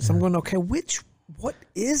distance. I'm going, okay, what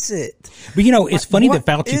is it? But it's funny that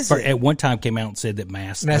what Fauci at one time came out and said that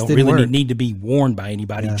masks don't didn't really work. need to be worn by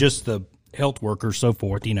anybody, just the health workers, so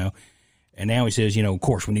forth, And now he says, of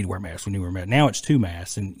course we need to wear masks. We need to wear masks. Now it's 2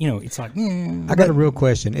 masks, and it's like. I got a real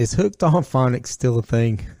question: is hooked on phonics still a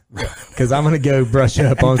thing? Because I'm going to go brush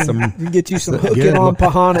up on some. Get you some hooking on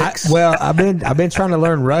phonics. I've been trying to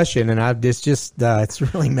learn Russian, and it's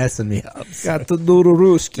really messing me up. Got the little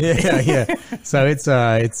Ruski. Yeah. So it's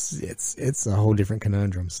a whole different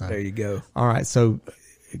conundrum. So There you go. all right. So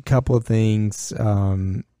a couple of things.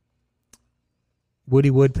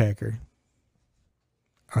 Woody Woodpecker.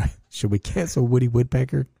 All right. Should we cancel Woody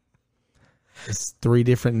Woodpecker? It's 3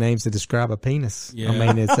 different names to describe a penis. Yeah.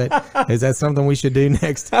 I mean, is that something we should do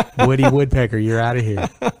next? Woody Woodpecker, you're out of here.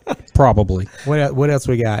 Probably. What else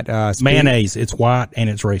we got? Mayonnaise. It's white and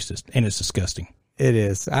it's racist and it's disgusting. It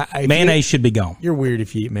is. Mayonnaise should be gone. You're weird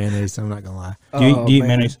if you eat mayonnaise. I'm not gonna lie. Do you eat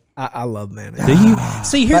mayonnaise? I love mayonnaise. Do you?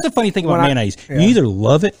 See, here's the funny thing about mayonnaise. You either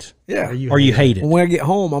love it or you hate it. When I get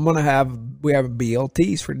home, we have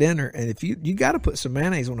BLTs for dinner, and if you got to put some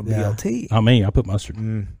mayonnaise on a BLT. Not me. I put mustard.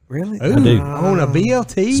 Really? Ooh, I do. On a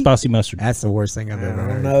BLT? Spicy mustard. That's the worst thing I've ever I don't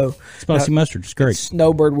heard. know. Spicy mustard. It's great.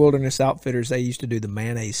 Snowbird Wilderness Outfitters, they used to do the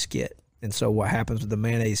mayonnaise skit. And so what happens with the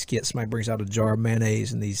mayonnaise skit, somebody brings out a jar of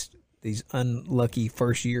mayonnaise, and these unlucky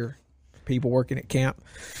first-year people working at camp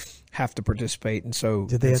have to participate. And so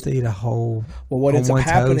Did they have to eat a whole? Well, what on ends up one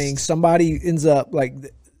happening, toast? somebody ends up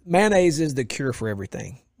mayonnaise is the cure for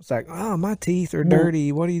everything. It's like, oh, my teeth are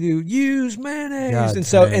dirty. What do you do? Use mayonnaise. God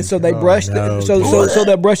and so they dang. brush No, so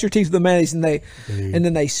they brush your teeth with the mayonnaise and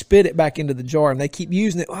then they spit it back into the jar and they keep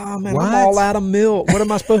using it. Oh man, What? I'm all out of milk. What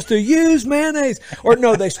am I supposed to do? Use mayonnaise? Or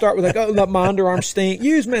no, they start with like, oh, my underarms stink.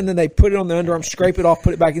 Use mayonnaise. And then they put it on the underarm, scrape it off,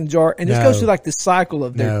 put it back in the jar, and it goes through like the cycle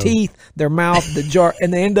of their teeth, their mouth, the jar,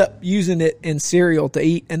 and they end up using it in cereal to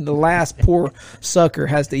eat. And the last poor sucker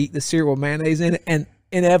has to eat the cereal with mayonnaise in it. And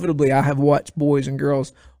inevitably, I have watched boys and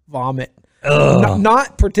girls vomit.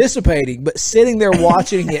 Not participating, but sitting there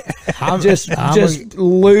watching it, just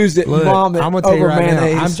lose it, and vomit I'm gonna tell you over right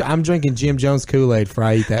mayonnaise. now, I'm drinking Jim Jones Kool-Aid before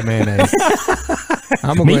I eat that mayonnaise.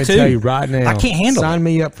 I'm Me going to too. tell you right now. I can't handle Sign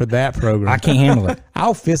me up for that program. I can't handle it.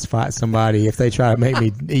 I'll fist fight somebody if they try to make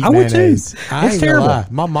me eat I would too. mayonnaise. I It's ain't gonna terrible. lie.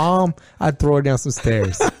 My mom, I'd throw her down some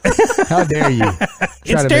stairs. How dare you?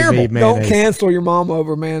 It's to terrible. Make me eat Don't mayonnaise. cancel your mom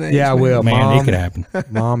over mayonnaise. Yeah, I man. will. Man, Mom, it could happen.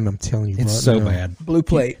 Mom, I'm telling you, It's right so now, bad. Blue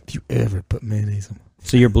plate. If you ever put mayonnaise on,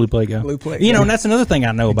 So you're a blue plate guy? Blue plate You know, guy. and that's another thing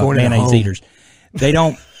I know about going in mayonnaise home. eaters. They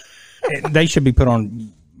don't. They should be put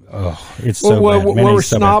on. Oh, it's so Well, bad. we're Mayonnaise is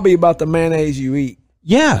so bad. snobby about the mayonnaise you eat.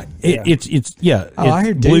 Yeah, it's I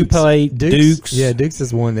hear blue Dukes. plate, Dukes. Yeah, Dukes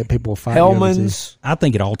is one that people fight over Hellman's. I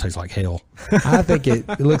think it all tastes like hell. to. I think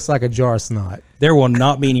it looks like a jar of snot. There will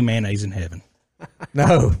not be any mayonnaise in heaven.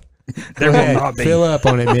 No, There Go will ahead, not be. fill up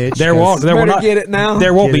on it, Mitch. There won't. There will Better not get it now.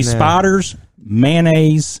 There won't Get be it now. spiders,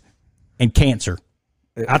 mayonnaise, and cancer.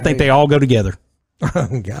 I think they all go together.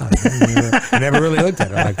 Oh God, I never really looked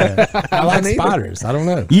at it like that. I like neither. spiders. I don't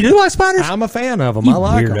know. You do like spiders? I'm a fan of them. You I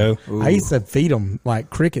like weirdo. them. I used to feed them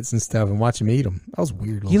like crickets and stuff and watch them eat them. That was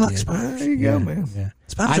weird. You little like kid. spiders? There you go, man. Yeah.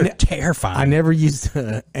 Spiders I are ne- terrifying. I never used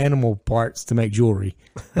animal parts to make jewelry,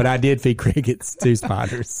 but I did feed crickets to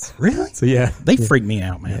spiders. Really? So yeah, They freak me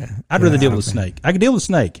out, man. Yeah. I'd rather Yeah, deal with a snake. I can deal with a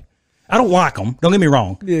snake. I don't like them. Don't get me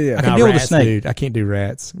wrong. Yeah. I can Nah, deal with a rats, snake. dude. I can't do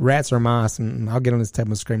rats. Rats are mice, and I'll get on this table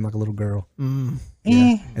and scream like a little girl. Eh,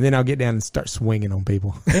 And then I'll get down and start swinging on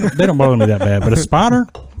people. they don't bother me that bad. But a spider,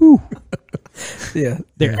 whew, Yeah.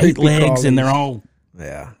 they're Creepy eight legs and crawlies. they're all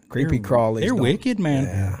Yeah. Creepy crawlies. they're don't- wicked, man.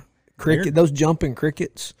 Yeah. Cricket. Those jumping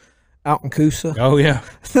crickets out in Coosa. Oh yeah,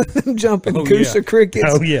 Jumping Oh, Coosa yeah. crickets.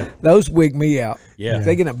 Oh, yeah. Those wig me out. Yeah.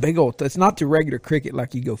 They get a big old. It's not the regular cricket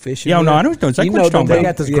like you go fishing. Yeah, with. no, I know what you're talking You about. know What you're talking They about.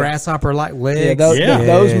 got those Yeah. grasshopper like legs. Yeah, those, Yeah.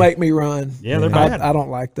 those make me run. Yeah, they're I, bad. I don't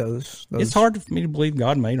like those. It's hard for me to believe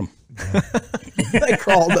God made them. They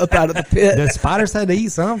crawled up out of the pit. The spiders had to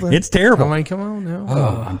eat something. It's terrible. I mean, come on now.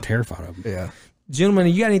 Oh, I'm terrified of them. Yeah. Gentlemen,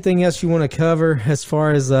 you got anything else you want to cover as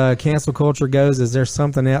far as cancel culture goes? Is there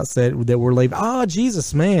something else that we're leaving? Oh,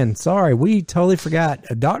 Jesus, man. Sorry. We totally forgot.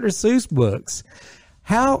 Dr. Seuss books.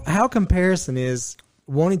 How comparison is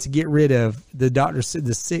wanting to get rid of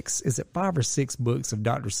the 6, is it 5 or 6 books of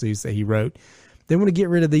Dr. Seuss that he wrote? They want to get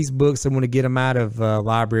rid of these books. They want to get them out of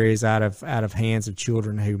libraries, out of hands of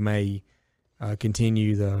children who may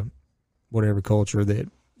continue the whatever culture that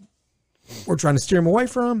we're trying to steer them away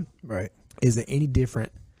from. Right. Is it any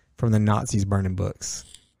different from the Nazis burning books?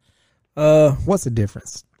 What's the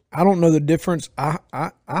difference? I don't know the difference. I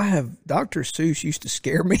have Dr. Seuss used to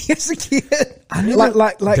scare me as a kid. I never-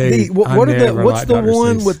 like Dude, what I are the never what's liked the Dr.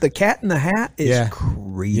 one Seuss. with the cat in the hat? Is Yeah.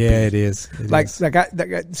 creepy. Yeah, it is. It Like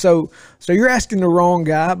is. so you're asking the wrong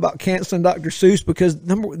guy about canceling Dr. Seuss because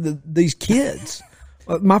these kids.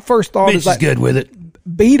 My first thought Mitch is like good with it.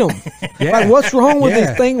 beat them. Yeah. Like what's wrong with Yeah.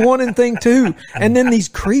 these thing 1 and thing 2? And then these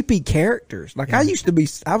creepy characters. Like I used to be.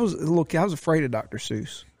 I was afraid of Dr.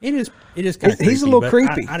 Seuss. It is kind of creepy. He's a little but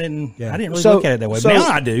creepy. I didn't Yeah. really look at it that way. So- Now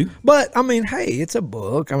I do. But I mean, hey, it's a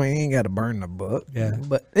book. I mean, you ain't got to burn the book. Yeah.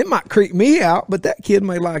 But it might creep me out. But that kid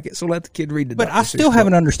may like it, so let the kid read the. But Dr. I Seuss still book.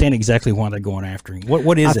 haven't understand exactly why they're going after him.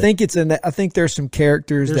 What is I it? think it's in. I think there's some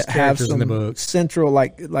characters There's that have characters in some the books. central,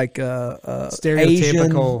 like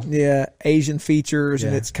Stereotypical. Asian features,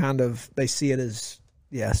 and Yeah. it's kind of they see it as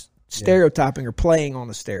stereotyping or playing on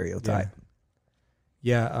a stereotype.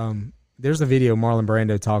 Yeah. There's a video of Marlon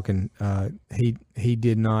Brando talking. He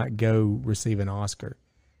did not go receive an Oscar.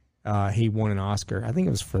 He won an Oscar. I think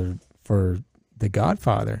it was for The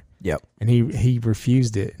Godfather. Yep. And he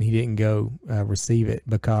refused it, and he didn't go receive it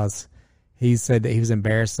because he said that he was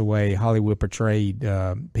embarrassed the way Hollywood portrayed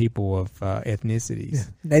people of ethnicities,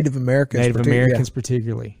 Native Americans,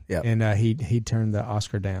 particularly. Yep. And he turned the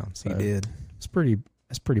Oscar down. So He did. It's pretty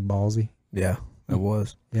ballsy. Yeah, it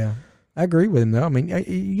was. Yeah, I agree with him though. I mean,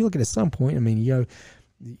 you look at some point. I mean,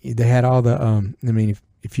 they had all the. I mean,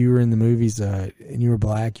 if you were in the movies and you were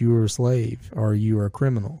black, you were a slave or you were a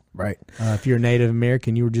criminal. Right. If you're a Native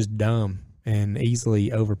American, you were just dumb and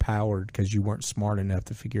easily overpowered because you weren't smart enough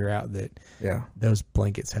to figure out that Yeah. those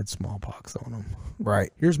blankets had smallpox on them.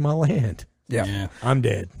 Right. Here's my land. Yeah. I'm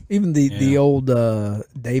dead. Even the old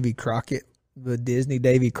Davy Crockett, the Disney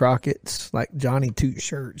Davy Crockett's, like Johnny Toot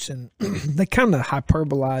shirts, and they kind of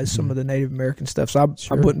hyperbolize some of the Native American stuff. So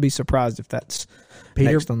I wouldn't be surprised if that's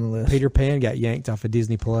next on the list. Peter Pan got yanked off of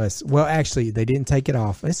Disney Plus. Well, actually, they didn't take it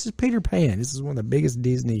off. This is Peter Pan. This is one of the biggest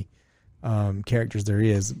Disney characters there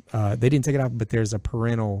is. They didn't take it off, but there's a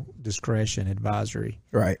parental discretion advisory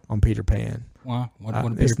on Peter Pan. Wow. What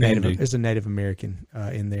did Peter Pan do? There's a Native American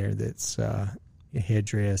in there that's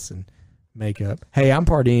headdress and makeup. Hey, I'm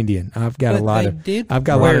part Indian. I've got a lot of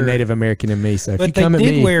Native American in me. So if you come at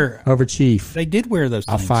me over Chief, they did wear those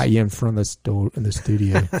things. I'll fight you in front of the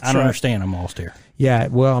studio. I don't understand. I'm lost here. Yeah,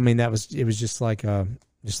 well, I mean it was just like a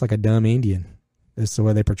dumb Indian. That's the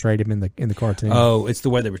way they portrayed him in the cartoon. Oh, it's the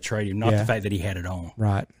way they portrayed him, not the fact that he had it on.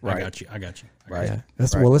 Right. I got you. Right. Yeah.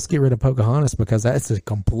 Well, let's get rid of Pocahontas because that's a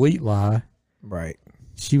complete lie. Right.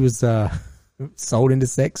 She was sold into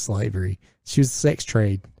sex slavery. She was a sex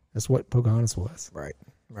trade. That's what Pocahontas was. Right.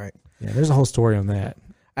 Yeah, there's a whole story on that.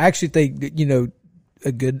 I actually think that,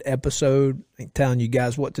 a good episode telling you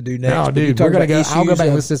guys what to do next. No, dude, we're gonna go. I'll go back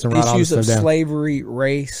and listen to some issues of slavery,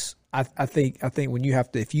 race. I think when you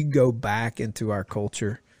have to, if you go back into our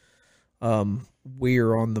culture,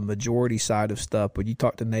 we're on the majority side of stuff. When you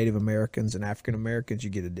talk to Native Americans and African Americans, you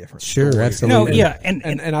get a different story. Sure, absolutely. No, yeah,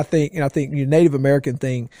 and I think your Native American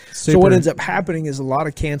thing. So what ends up happening is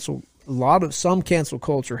some cancel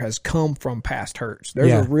culture has come from past hurts.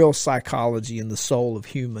 There's a real psychology in the soul of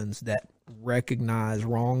humans that recognize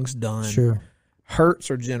wrongs done. Sure. Hurts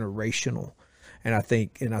are generational. And I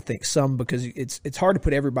think some, because it's hard to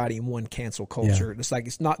put everybody in one cancel culture. It's like,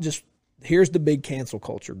 it's not just, here's the big cancel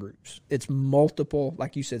culture groups. It's multiple,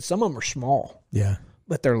 like you said, some of them are small. Yeah.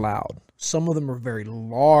 But they're loud. Some of them are very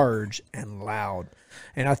large and loud.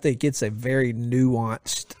 And I think it's a very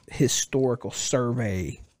nuanced historical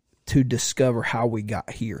survey to discover how we got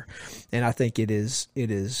here. And I think it is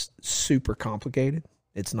super complicated.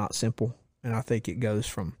 It's not simple. And I think it goes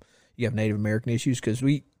from, you have Native American issues because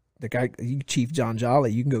the guy, Chief John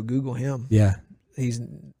Jolly, you can go Google him. Yeah. He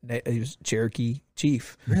was Cherokee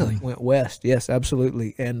chief. Really? Went west. Yes,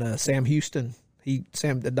 absolutely. And Sam Houston,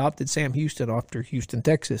 Sam adopted Sam Houston after Houston,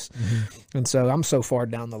 Texas. Mm-hmm. And so I'm so far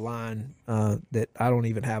down the line that I don't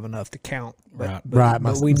even have enough to count. But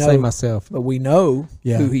we know myself. But we know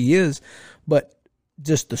who he is. But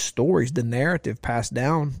just the stories, the narrative passed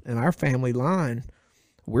down in our family line,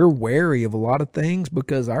 we're wary of a lot of things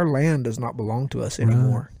because our land does not belong to us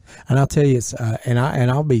anymore. Right. And I'll tell you, it's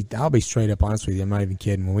I'll be straight up honest with you. I'm not even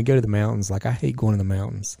kidding. When we go to the mountains, like I hate going to the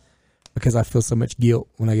mountains because I feel so much guilt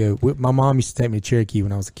when I go. My mom used to take me to Cherokee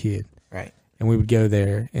when I was a kid, right? And we would go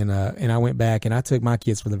there, and I went back and I took my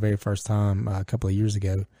kids for the very first time a couple of years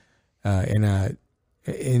ago, and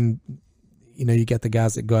you got the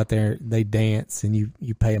guys that go out there, they dance, and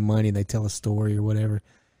you pay them money, and they tell a story or whatever.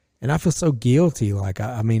 And I feel so guilty. Like,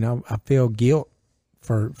 I feel guilt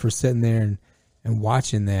for sitting there and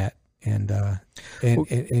watching that. And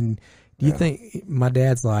do you think my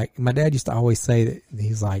dad used to always say that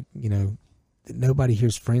he's like, that nobody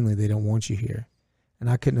here's friendly. They don't want you here. And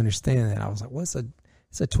I couldn't understand that. I was like,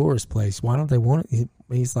 it's a tourist place. Why don't they want it?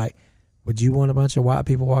 He's like, would you want a bunch of white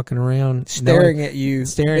people walking around staring at you,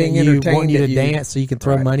 wanting you to dance so you can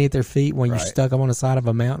throw money at their feet when you're stuck up on the side of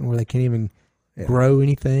a mountain where they can't even grow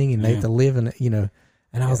anything and they have to live in it, and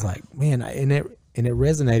I was like, man, and it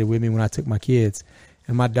resonated with me when I took my kids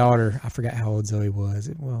and my daughter, I forgot how old Zoe was.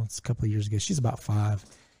 It's a couple of years ago. She's about 5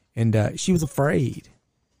 and she was afraid.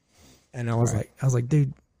 And I was like,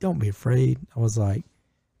 dude, don't be afraid. I was like,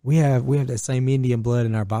 we have that same Indian blood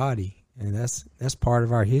in our body. And that's part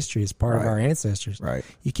of our history. It's part of our ancestors. Right.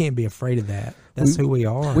 You can't be afraid of that. That's who we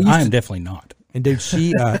are. I am definitely not. And dude,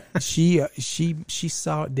 she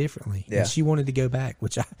saw it differently. Yeah. And she wanted to go back,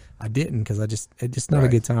 which I didn't because it's just not a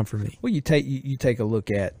good time for me. Well, you take a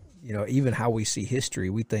look at even how we see history.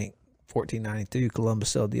 We think 1492, Columbus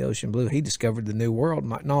sailed the ocean blue. He discovered the New World.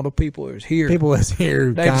 Not all the people who was here. People was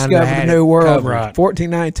here. They discovered the New World. Right.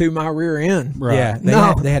 1492, my rear end. Right. Yeah,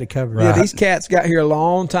 they had it covered. Yeah, these cats got here a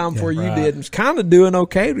long time before you did. And was kind of doing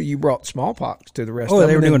okay till you brought smallpox to the rest of them. Oh,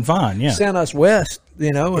 they were doing fine. Yeah, sent us west.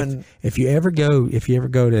 And if you ever go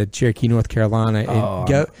to Cherokee, North Carolina,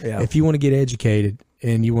 and if you want to get educated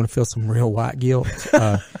and you want to feel some real white guilt,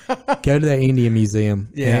 go to that Indian Museum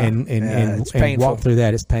and walk through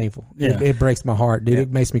that. It's painful. Yeah. It breaks my heart, dude. Yeah. It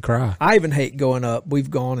makes me cry. I even hate going up. We've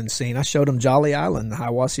gone and seen. I showed them Jolly Island, the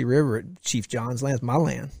Hiwassee River at Chief John's land. It's my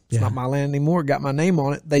land. It's not my land anymore. Got my name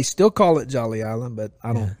on it. They still call it Jolly Island, but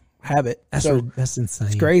I don't have it. That's insane.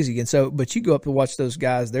 It's crazy. And so, but you go up to watch those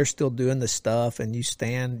guys, they're still doing the stuff, and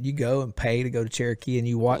you go and pay to go to Cherokee, and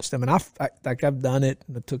you watch them. And I've done it.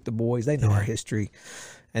 And I took the boys, they know our history.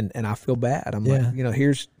 And I feel bad. I'm like,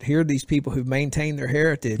 here are these people who've maintained their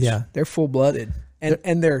heritage. Yeah. They're full blooded.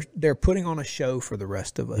 And they're putting on a show for the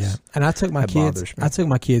rest of us. Yeah. And I took my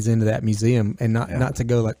kids into that museum, and not to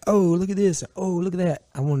go like, oh, look at this, oh, look at that.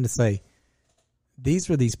 I wanted to say, these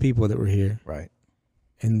were these people that were here. Right.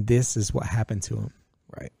 And this is what happened to them.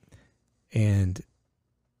 Right. And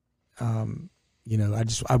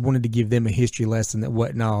I wanted to give them a history lesson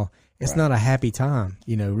that it's not a happy time,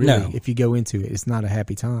 really. No. If you go into it, it's not a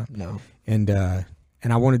happy time. No. And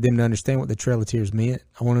I wanted them to understand what the Trail of Tears meant.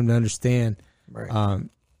 I wanted them to understand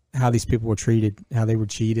how these people were treated, how they were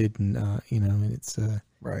cheated, and and it's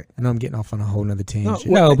right. I know I'm getting off on a whole nother tangent.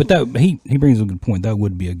 No, but he brings a good point. That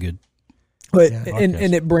would be a good. But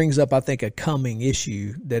and it brings up, I think, a coming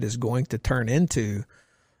issue that is going to turn into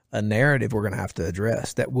a narrative we're going to have to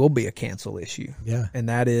address. That will be a cancel issue. Yeah, and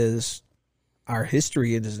that is our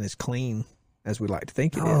history isn't as clean as we like to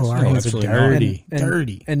think it is. Our hands are dirty,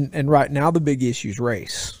 dirty. And right now the big issue is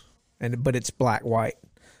race, but it's black white.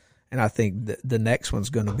 And I think the next one's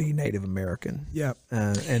going to be Native American. Yeah.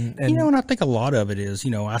 And and I think a lot of it is,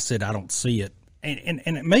 I said I don't see it.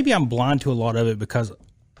 And maybe I'm blind to a lot of it because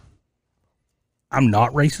I'm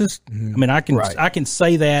not racist. Mm-hmm. I mean, I can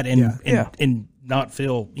say that and not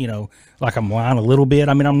feel, like I'm lying a little bit.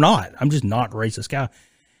 I mean, I'm not. I'm just not a racist guy.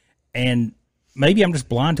 And maybe I'm just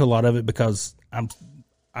blind to a lot of it because I'm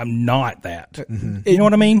not that. Mm-hmm. You know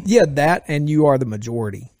what I mean? Yeah, that, and you are the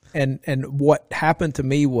majority. And what happened to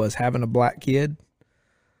me was having a black kid.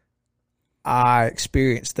 I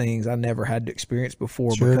experienced things I never had to experience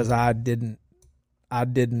before because I didn't.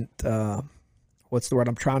 What's the word?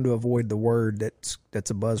 I'm trying to avoid the word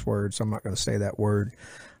that's a buzzword, so I'm not going to say that word.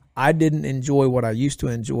 I didn't enjoy what I used to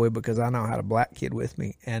enjoy because I now had a black kid with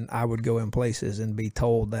me, and I would go in places and be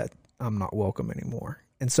told that I'm not welcome anymore.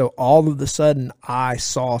 And so all of a sudden, I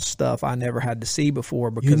saw stuff I never had to see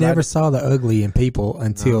before. Because you never saw the ugly in people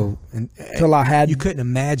until I had. You couldn't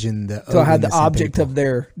imagine the. Until I had the object of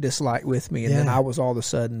their dislike with me, and then I was all of a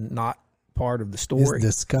sudden not part of the story.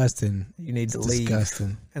 It's disgusting. You need to leave.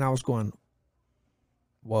 Disgusting. And I was going,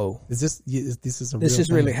 whoa! Is this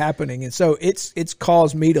really happening? And so it's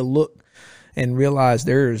caused me to look and realize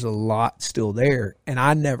there's a lot still there. And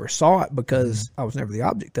I never saw it because I was never the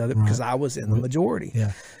object of it because I was in the majority.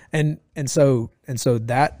 Yeah. And so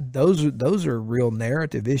that those are real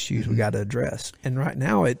narrative issues we got to address. And right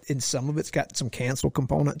now and some of it's got some cancel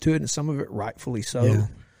component to it and some of it rightfully so. Yeah.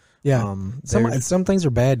 Yeah. Some things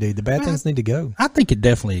are bad, dude. The bad things need to go. I think it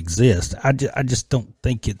definitely exists. I just don't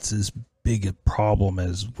think it's as big a problem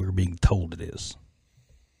as we're being told it is.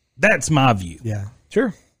 That's my view. Yeah.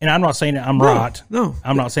 Sure. And I'm not saying that I'm right. No.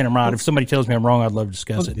 I'm not saying I'm right. If somebody tells me I'm wrong, I'd love to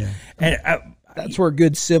discuss it. Yeah. And that's where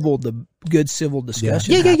good civil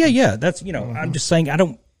discussion. Yeah. That's, I'm just saying I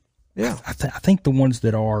don't. Yeah. I think the ones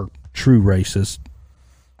that are true racist,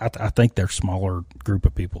 I think they're a smaller group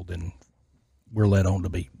of people than we're led on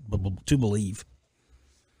to believe.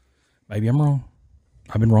 Maybe I'm wrong.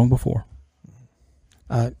 I've been wrong before.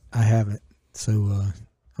 I haven't. So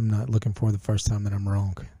I'm not looking for the first time that I'm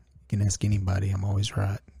wrong. You can ask anybody. I'm always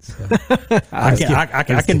right. So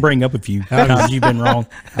I can bring up a few times you've been wrong.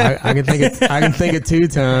 I can think of 2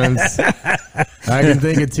 times. I can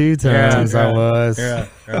think of 2 times I was.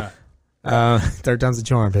 Right. Third time's a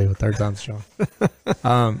charm, people. Third time's a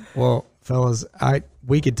charm. Well, fellas,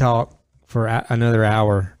 we could talk for another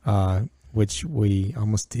hour, which we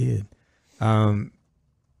almost did.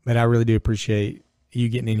 But I really do appreciate you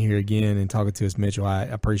getting in here again and talking to us, Mitchell. I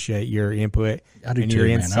appreciate your input. I do and too, your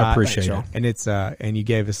man. insight. I appreciate it. And it's and you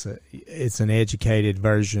gave us it's an educated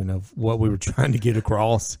version of what we were trying to get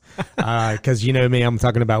across. Because you know me, I'm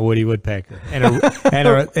talking about Woody Woodpecker and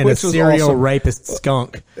a serial awesome. Rapist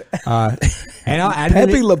skunk. And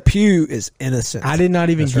Pepe Le Pew is innocent. I did not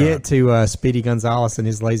even get to Speedy Gonzalez and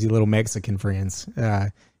his lazy little Mexican friends.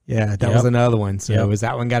 Yeah, that was another one. So is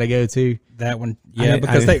that one got to go too? That one,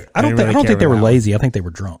 because I don't think they were lazy. I think they were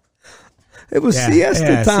drunk. It was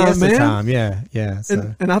siesta time, man. Time. Yeah.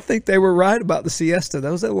 So. And I think they were right about the siesta.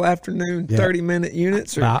 Those little afternoon 30-minute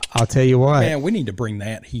units. I'll tell you what, man, we need to bring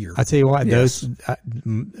that here. I'll tell you what, those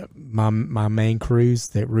my main crews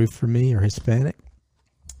that roof for me are Hispanic,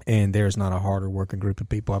 and there's not a harder working group of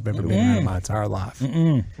people I've ever been around in my entire life.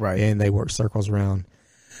 Right, and they work circles around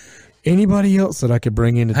anybody else that I could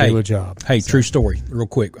bring in to do a job. Hey, true story, real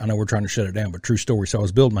quick. I know we're trying to shut it down, but true story. So I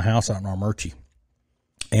was building my house out in Armurchie,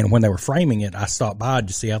 And when they were framing it, I stopped by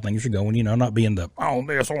to see how things are going. You know, not being the, oh,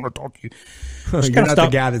 this, I want to talk to you. You're not the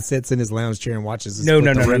guy that sits in his lounge chair and watches this.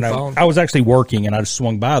 No. I was actually working, and I just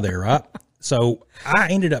swung by there, right? So I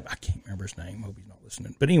ended up, I can't remember his name. Hope he's not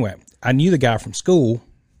listening. But anyway, I knew the guy from school,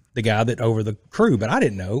 the guy that over the crew, but I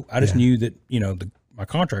didn't know. I just knew that, you know, my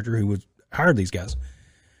contractor who was hired these guys.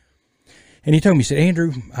 And he told me, he said,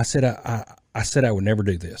 Andrew, I said I would never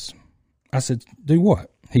do this. I said, do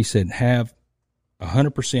what? He said, have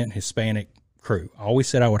 100% Hispanic crew. I always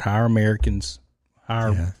said I would hire Americans,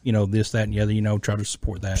 you know, this, that, and the other, you know, try to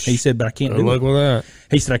support that. He said, but I can't do it. With that.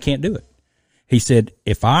 He said, I can't do it. He said,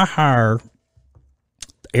 if I hire,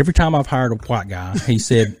 every time I've hired a white guy, he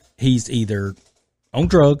said, he's either on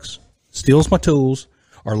drugs, steals my tools,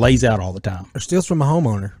 or lays out all the time. Or steals from a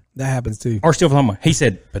homeowner. That happens too. Or steals from a homeowner. He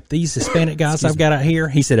said, but these Hispanic guys I've got out here,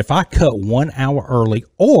 he said, if I cut 1 hour early,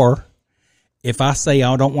 or if I say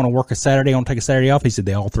I don't want to work a Saturday, I want to take a Saturday off, he said,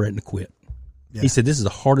 they all threaten to quit. Yeah. He said, this is the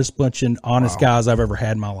hardest bunch of honest guys I've ever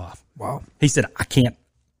had in my life. Wow. He said, I can't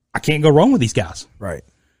go wrong with these guys. Right.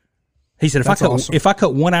 He said, if I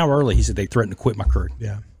cut 1 hour early, he said, they threaten to quit my crew.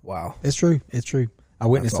 Yeah. Wow. It's true. It's true. I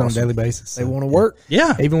witness it on a daily basis. They want to work.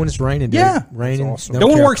 Yeah. Even when it's raining. Yeah. Raining. Awesome. Don't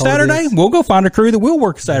want to work Saturday? We'll go find a crew that will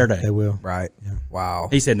work Saturday. They will. Right. Yeah. Wow.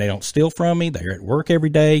 He said, they don't steal from me. They're at work every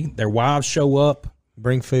day. Their wives show up.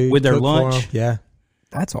 Bring food. With their cook lunch. for 'em. Yeah.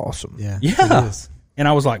 That's awesome. Yeah. Yeah. It is. And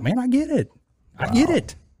I was like, man, I get it. I get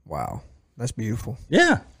it. Wow. That's beautiful.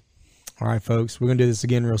 Yeah. All right, folks. We're going to do this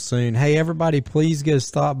again real soon. Hey, everybody, please go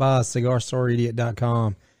stop by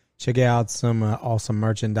CigarStoreIdiot.com. Check out some awesome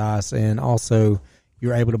merchandise. And also,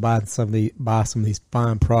 you're able to buy some of these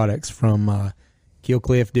fine products from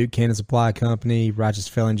Killcliff, Duke Cannon Supply Company, Righteous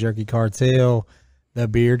Felon Jerky Cartel, The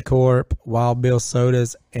Beard Corp, Wild Bill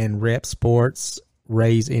Sodas, and Rep Sports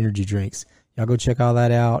Raise Energy Drinks. Y'all go check all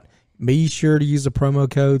that out. Be sure to use the promo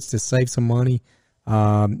codes to save some money.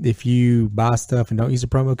 If you buy stuff and don't use the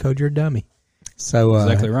promo code, you're a dummy. So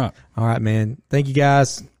Exactly right. All right, man. Thank you,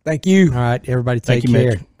 guys. Thank you. All right, everybody, take Thank you,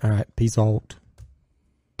 care. Mick. All right, peace out.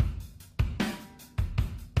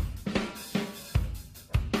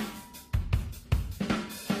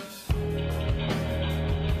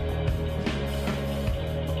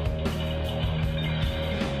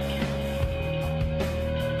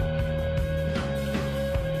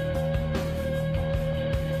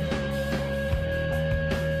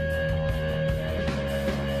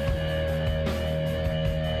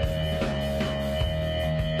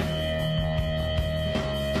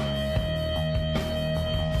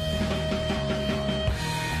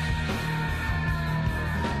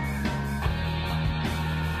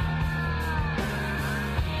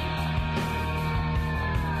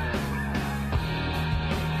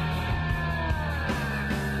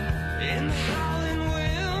 In the howling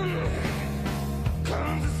wind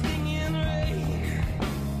comes a stinging rain.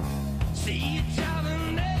 See you